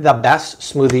milk, the best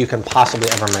smoothie you can possibly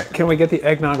ever make. Can we get the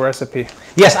eggnog recipe?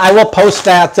 Yes, I will post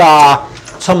that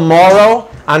tomorrow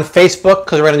on Facebook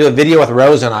because we're going to do a video with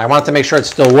Rose and I wanted to make sure it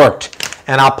still worked.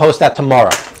 And I'll post that tomorrow.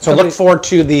 So look forward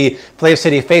to the Flav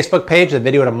City Facebook page, the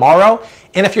video tomorrow.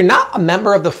 And if you're not a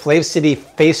member of the Flav City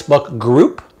Facebook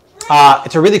group,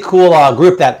 it's a really cool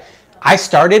group that I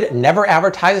started, never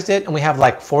advertised it, and we have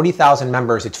like 40,000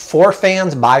 members. It's for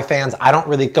fans, by fans. I don't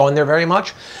really go in there very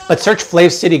much, but search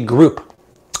Flav City group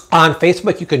on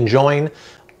Facebook. You can join.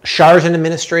 Shar's an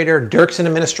administrator, Dirk's an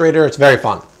administrator. It's very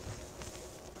fun.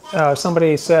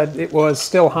 Somebody said it was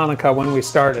still Hanukkah when we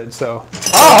started, so.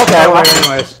 Oh, okay. Well,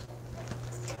 anyways.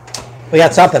 We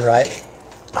got something, right?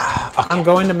 Okay. I'm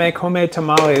going to make homemade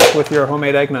tamales with your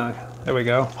homemade eggnog. There we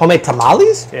go. Homemade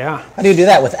tamales? Yeah. How do you do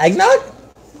that? With eggnog?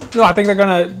 No, I think they're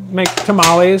going to make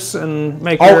tamales and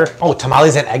make your... Oh,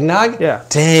 tamales and eggnog? Yeah.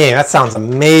 Dang, that sounds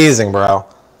amazing, bro.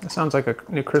 That sounds like a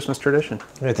new Christmas tradition.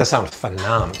 It does sound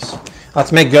phenomenal.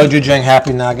 Let's make gochujang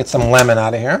happy now. Get some lemon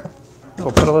out of here.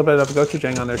 We'll put a little bit of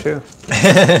gochujang on there, too.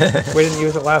 We didn't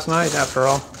use it last night, after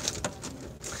all.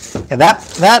 Yeah,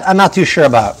 that I'm not too sure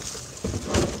about.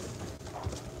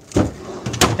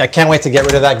 I can't wait to get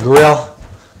rid of that grill.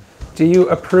 Do you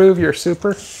approve your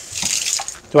super?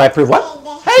 Do I approve what?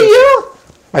 Hey, you!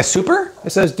 My super? It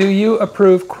says, do you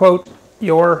approve, quote,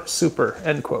 your super,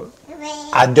 end quote.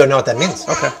 I don't know what that means.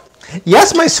 Okay.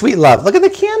 Yes, my sweet love. Look at the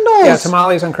candles. Yeah,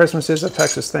 tamales on Christmas is a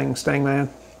Texas thing, Stang Man.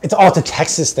 It's a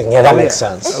Texas thing. Yeah, that makes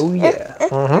sense. Oh, yeah.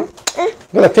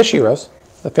 Look at the fishy, Rose.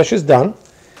 The fish is done.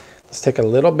 Let's take a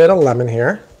little bit of lemon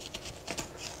here.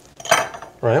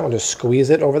 All right, we'll just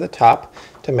squeeze it over the top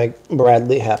to make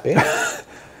Bradley happy.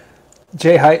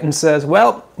 Jay Heighton says,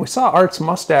 well, we saw Art's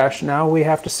mustache. Now we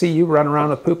have to see you run around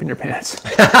with poop in your pants.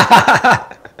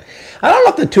 I don't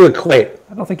know if the two equate.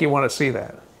 I don't think you want to see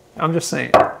that. I'm just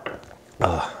saying.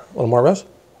 A little more, Rose?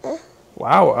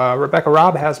 Wow, Rebecca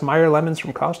Robb has Meyer lemons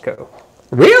from Costco.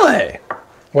 Really?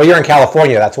 Well, you're in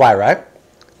California, that's why, right?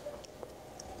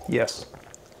 Yes.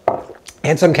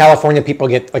 And some California people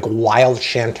get like wild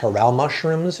chanterelle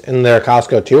mushrooms in their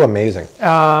Costco too. Amazing.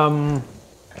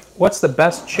 What's the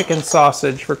best chicken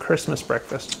sausage for Christmas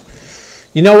breakfast?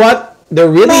 You know what? There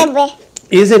really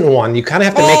isn't one. You kind of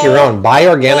have to make your own. Buy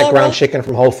organic ground chicken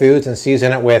from Whole Foods and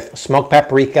season it with smoked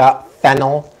paprika,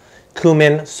 fennel,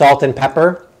 cumin, salt, and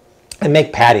pepper, and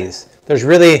make patties. There's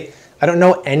really, I don't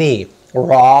know any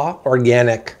raw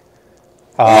organic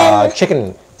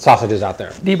chicken sausages out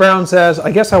there. D. Brown says,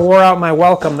 I guess I wore out my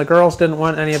welcome. The girls didn't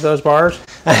want any of those bars.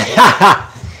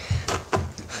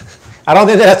 I don't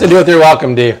think that has to do with your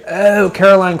welcome, D. Oh,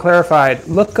 Caroline clarified.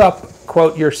 Look up,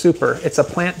 quote, your super. It's a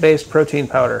plant-based protein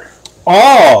powder.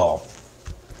 Oh,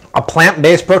 a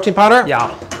plant-based protein powder?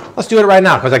 Yeah. Let's do it right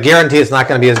now, because I guarantee it's not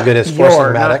going to be as good as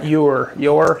Force-O-Matic.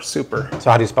 Your super. So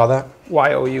how do you spell that?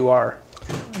 Y-O-U-R.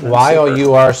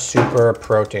 Y-O-U-R super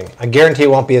protein. I guarantee it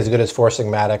won't be as good as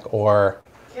Force-O-Matic or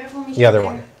the other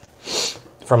one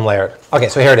from Laird. Okay,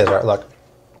 so here it is. Right, look.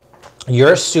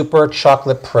 Your super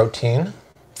chocolate protein.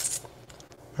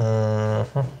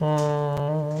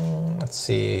 Let's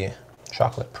see.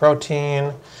 Chocolate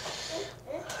protein.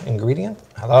 Ingredient?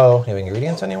 Hello? You have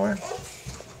ingredients anywhere?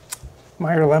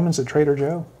 Meyer lemons at Trader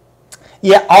Joe.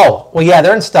 Yeah. Oh, well, yeah,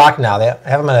 they're in stock now. They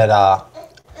have them at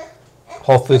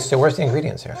Whole Foods too. Where's the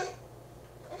ingredients here?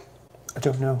 I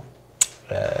don't know.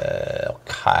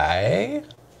 Okay.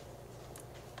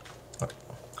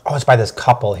 Oh, it's by this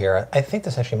couple here. I think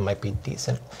this actually might be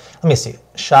decent. Let me see.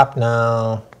 Shop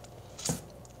now.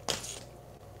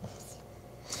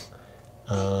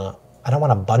 I don't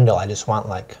want a bundle. I just want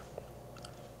like.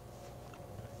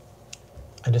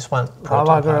 protein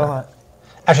powder.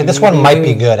 Actually, this one might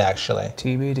be good. Actually.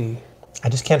 TBD. I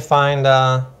just can't find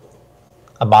a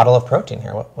bottle of protein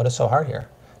here. What is so hard here?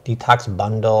 Detox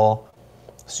bundle,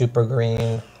 super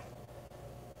green,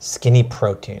 skinny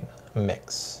protein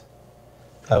mix.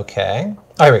 Okay.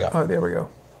 Oh, here we go. Oh, there we go.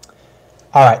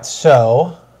 All right.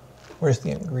 So, where's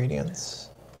the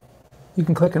ingredients? You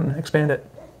can click and expand it.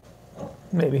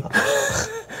 Maybe.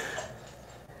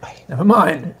 Never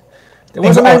mind. There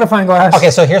was a magnifying glass. Okay,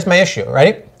 so here's my issue.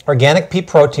 Ready? Organic pea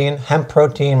protein, hemp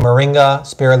protein, moringa,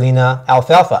 spirulina,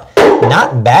 alfalfa.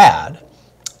 Not bad.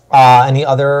 Any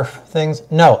other things?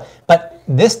 No. But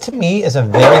this to me is a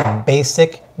very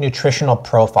basic nutritional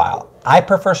profile. I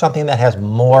prefer something that has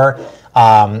more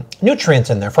nutrients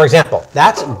in there. For example,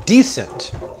 that's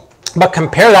decent. But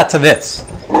compare that to this.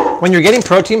 When you're getting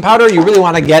protein powder, you really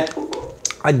want to get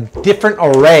a different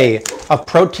array of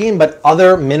protein, but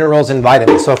other minerals and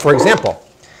vitamins. So for example,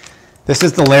 this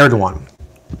is the Laird one.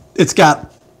 It's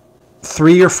got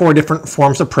 3 or 4 different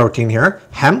forms of protein here.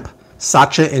 Hemp,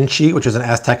 sacha inchi, which is an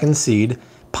Aztecan seed,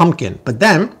 pumpkin. But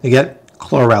then you get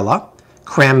chlorella,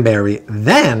 cranberry,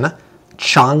 then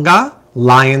changa,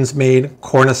 lion's mane,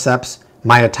 cordyceps,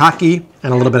 maitake,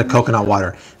 and a little bit of coconut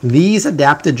water. These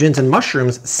adaptogens and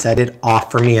mushrooms set it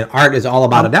off for me, and Art is all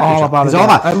about adaptogens. All about He's it. all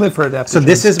about. I live for adaptogens. So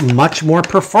this is much more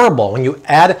preferable. When you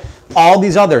add all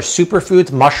these other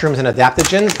superfoods, mushrooms, and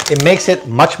adaptogens, it makes it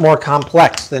much more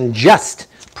complex than just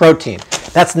protein.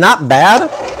 That's not bad,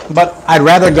 but I'd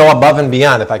rather go above and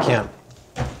beyond if I can.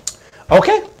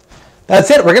 Okay,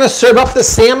 that's it. We're gonna serve up the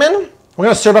salmon. We're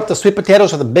gonna serve up the sweet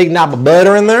potatoes with a big knob of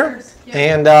butter in there.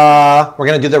 And we're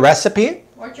gonna do the recipe.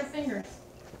 Watch your fingers.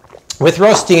 With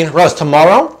Rostine. Rose,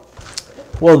 tomorrow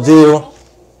we'll do,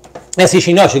 yeah, see,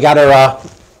 she knows, she got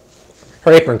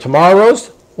her apron. Tomorrow,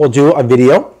 Rose, we'll do a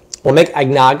video. We'll make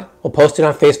eggnog. We'll post it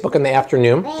on Facebook in the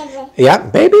afternoon. Yeah,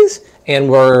 babies. And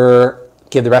we'll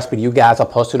give the recipe to you guys. I'll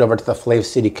post it over to the Flav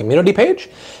City community page.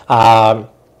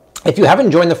 If you haven't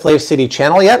joined the Flav City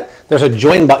channel yet, there's a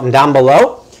join button down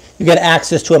below. You get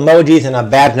access to emojis and a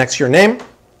badge next to your name.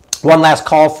 One last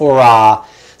call for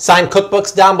signed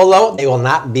cookbooks down below. They will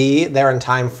not be there in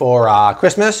time for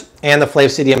Christmas. And the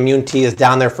Flav City Immune Tea is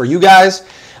down there for you guys.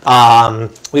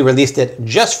 We released it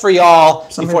just for y'all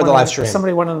before the live stream.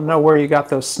 Somebody wanted to know where you got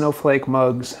those snowflake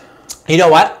mugs. You know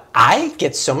what? I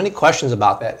get so many questions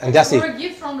about that. And They were a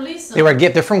gift from Lisa. they were a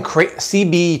gift. They're from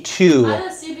CB2. I had a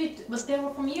CB, but they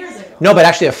were from years ago. No, but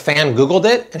actually a fan Googled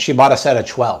it and she bought a set of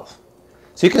 12.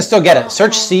 So you can still get it.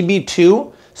 Search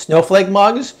CB2 snowflake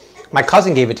mugs. My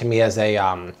cousin gave it to me as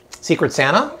a Secret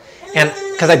Santa. And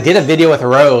because I did a video with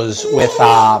Rose with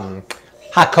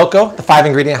hot cocoa, the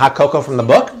 5-ingredient hot cocoa from the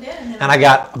book. And I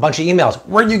got a bunch of emails.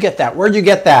 Where'd you get that? Where'd you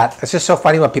get that? It's just so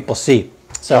funny what people see.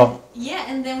 So yeah,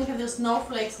 and then we have the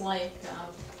snowflakes like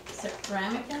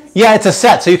ceramic and stuff. yeah, it's a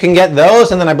set. So you can get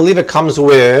those. And then I believe it comes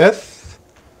with,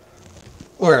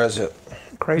 where is it?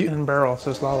 Crate and barrel,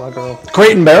 says Lala Girl.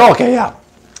 Crate and barrel? Okay, yeah.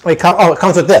 It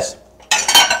comes with this.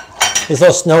 These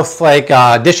little snowflake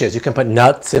dishes. You can put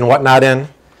nuts and whatnot in.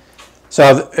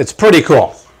 So it's pretty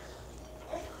cool.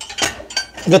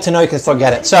 Good to know you can still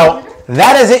get it. So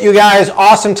that is it, you guys.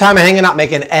 Awesome time of hanging out,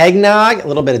 making eggnog, a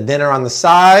little bit of dinner on the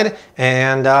side,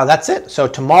 and that's it. So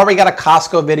tomorrow we got a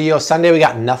Costco video. Sunday we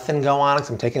got nothing going on because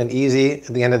I'm taking it easy at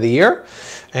the end of the year.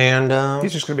 And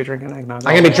He's just going to be drinking eggnog.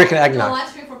 I'm going to be drinking eggnog. Live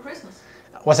stream for Christmas.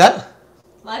 What's that?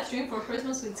 Live stream for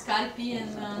Christmas with Scotty P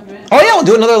and Andrea. Oh yeah, we'll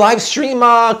do another live stream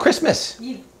Christmas.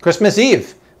 Eve. Christmas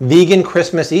Eve. Vegan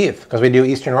Christmas Eve, because we do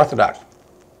Eastern Orthodox.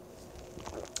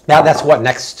 Now that's what,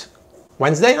 next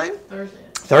Wednesday night?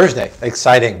 Thursday.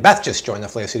 Exciting. Beth just joined the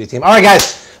Flav City team. All right,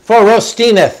 guys. For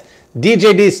Rostineth,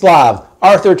 DJ D Slav,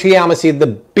 Arthur T. Almasi, the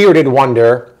Bearded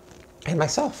Wonder, and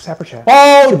myself. Sapper Chat.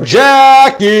 Oh,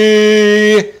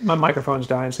 Jackie! My microphone's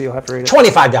dying, so you'll have to read it.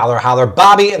 $25 holler.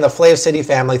 Bobby and the Flav City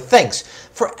family, thanks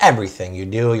for everything you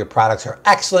do. Your products are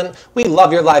excellent. We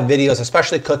love your live videos,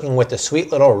 especially cooking with the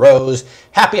sweet little Rose.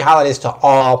 Happy holidays to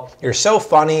all. You're so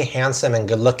funny, handsome, and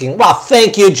good looking. Well,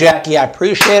 thank you, Jackie. I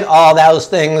appreciate all those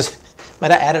things. Might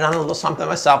have added on a little something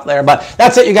myself there, but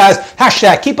that's it, you guys.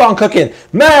 Hashtag keep on cooking.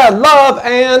 Mad love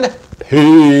and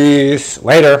peace.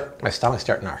 Later. My stomach's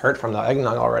starting to hurt from the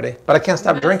eggnog already, but I can't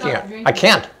stop drinking it. I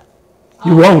can't.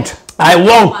 You won't. I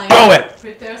won't do it.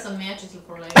 Prepare some matches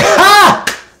for later.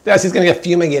 Yes, he's going to get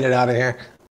fumigated out of here.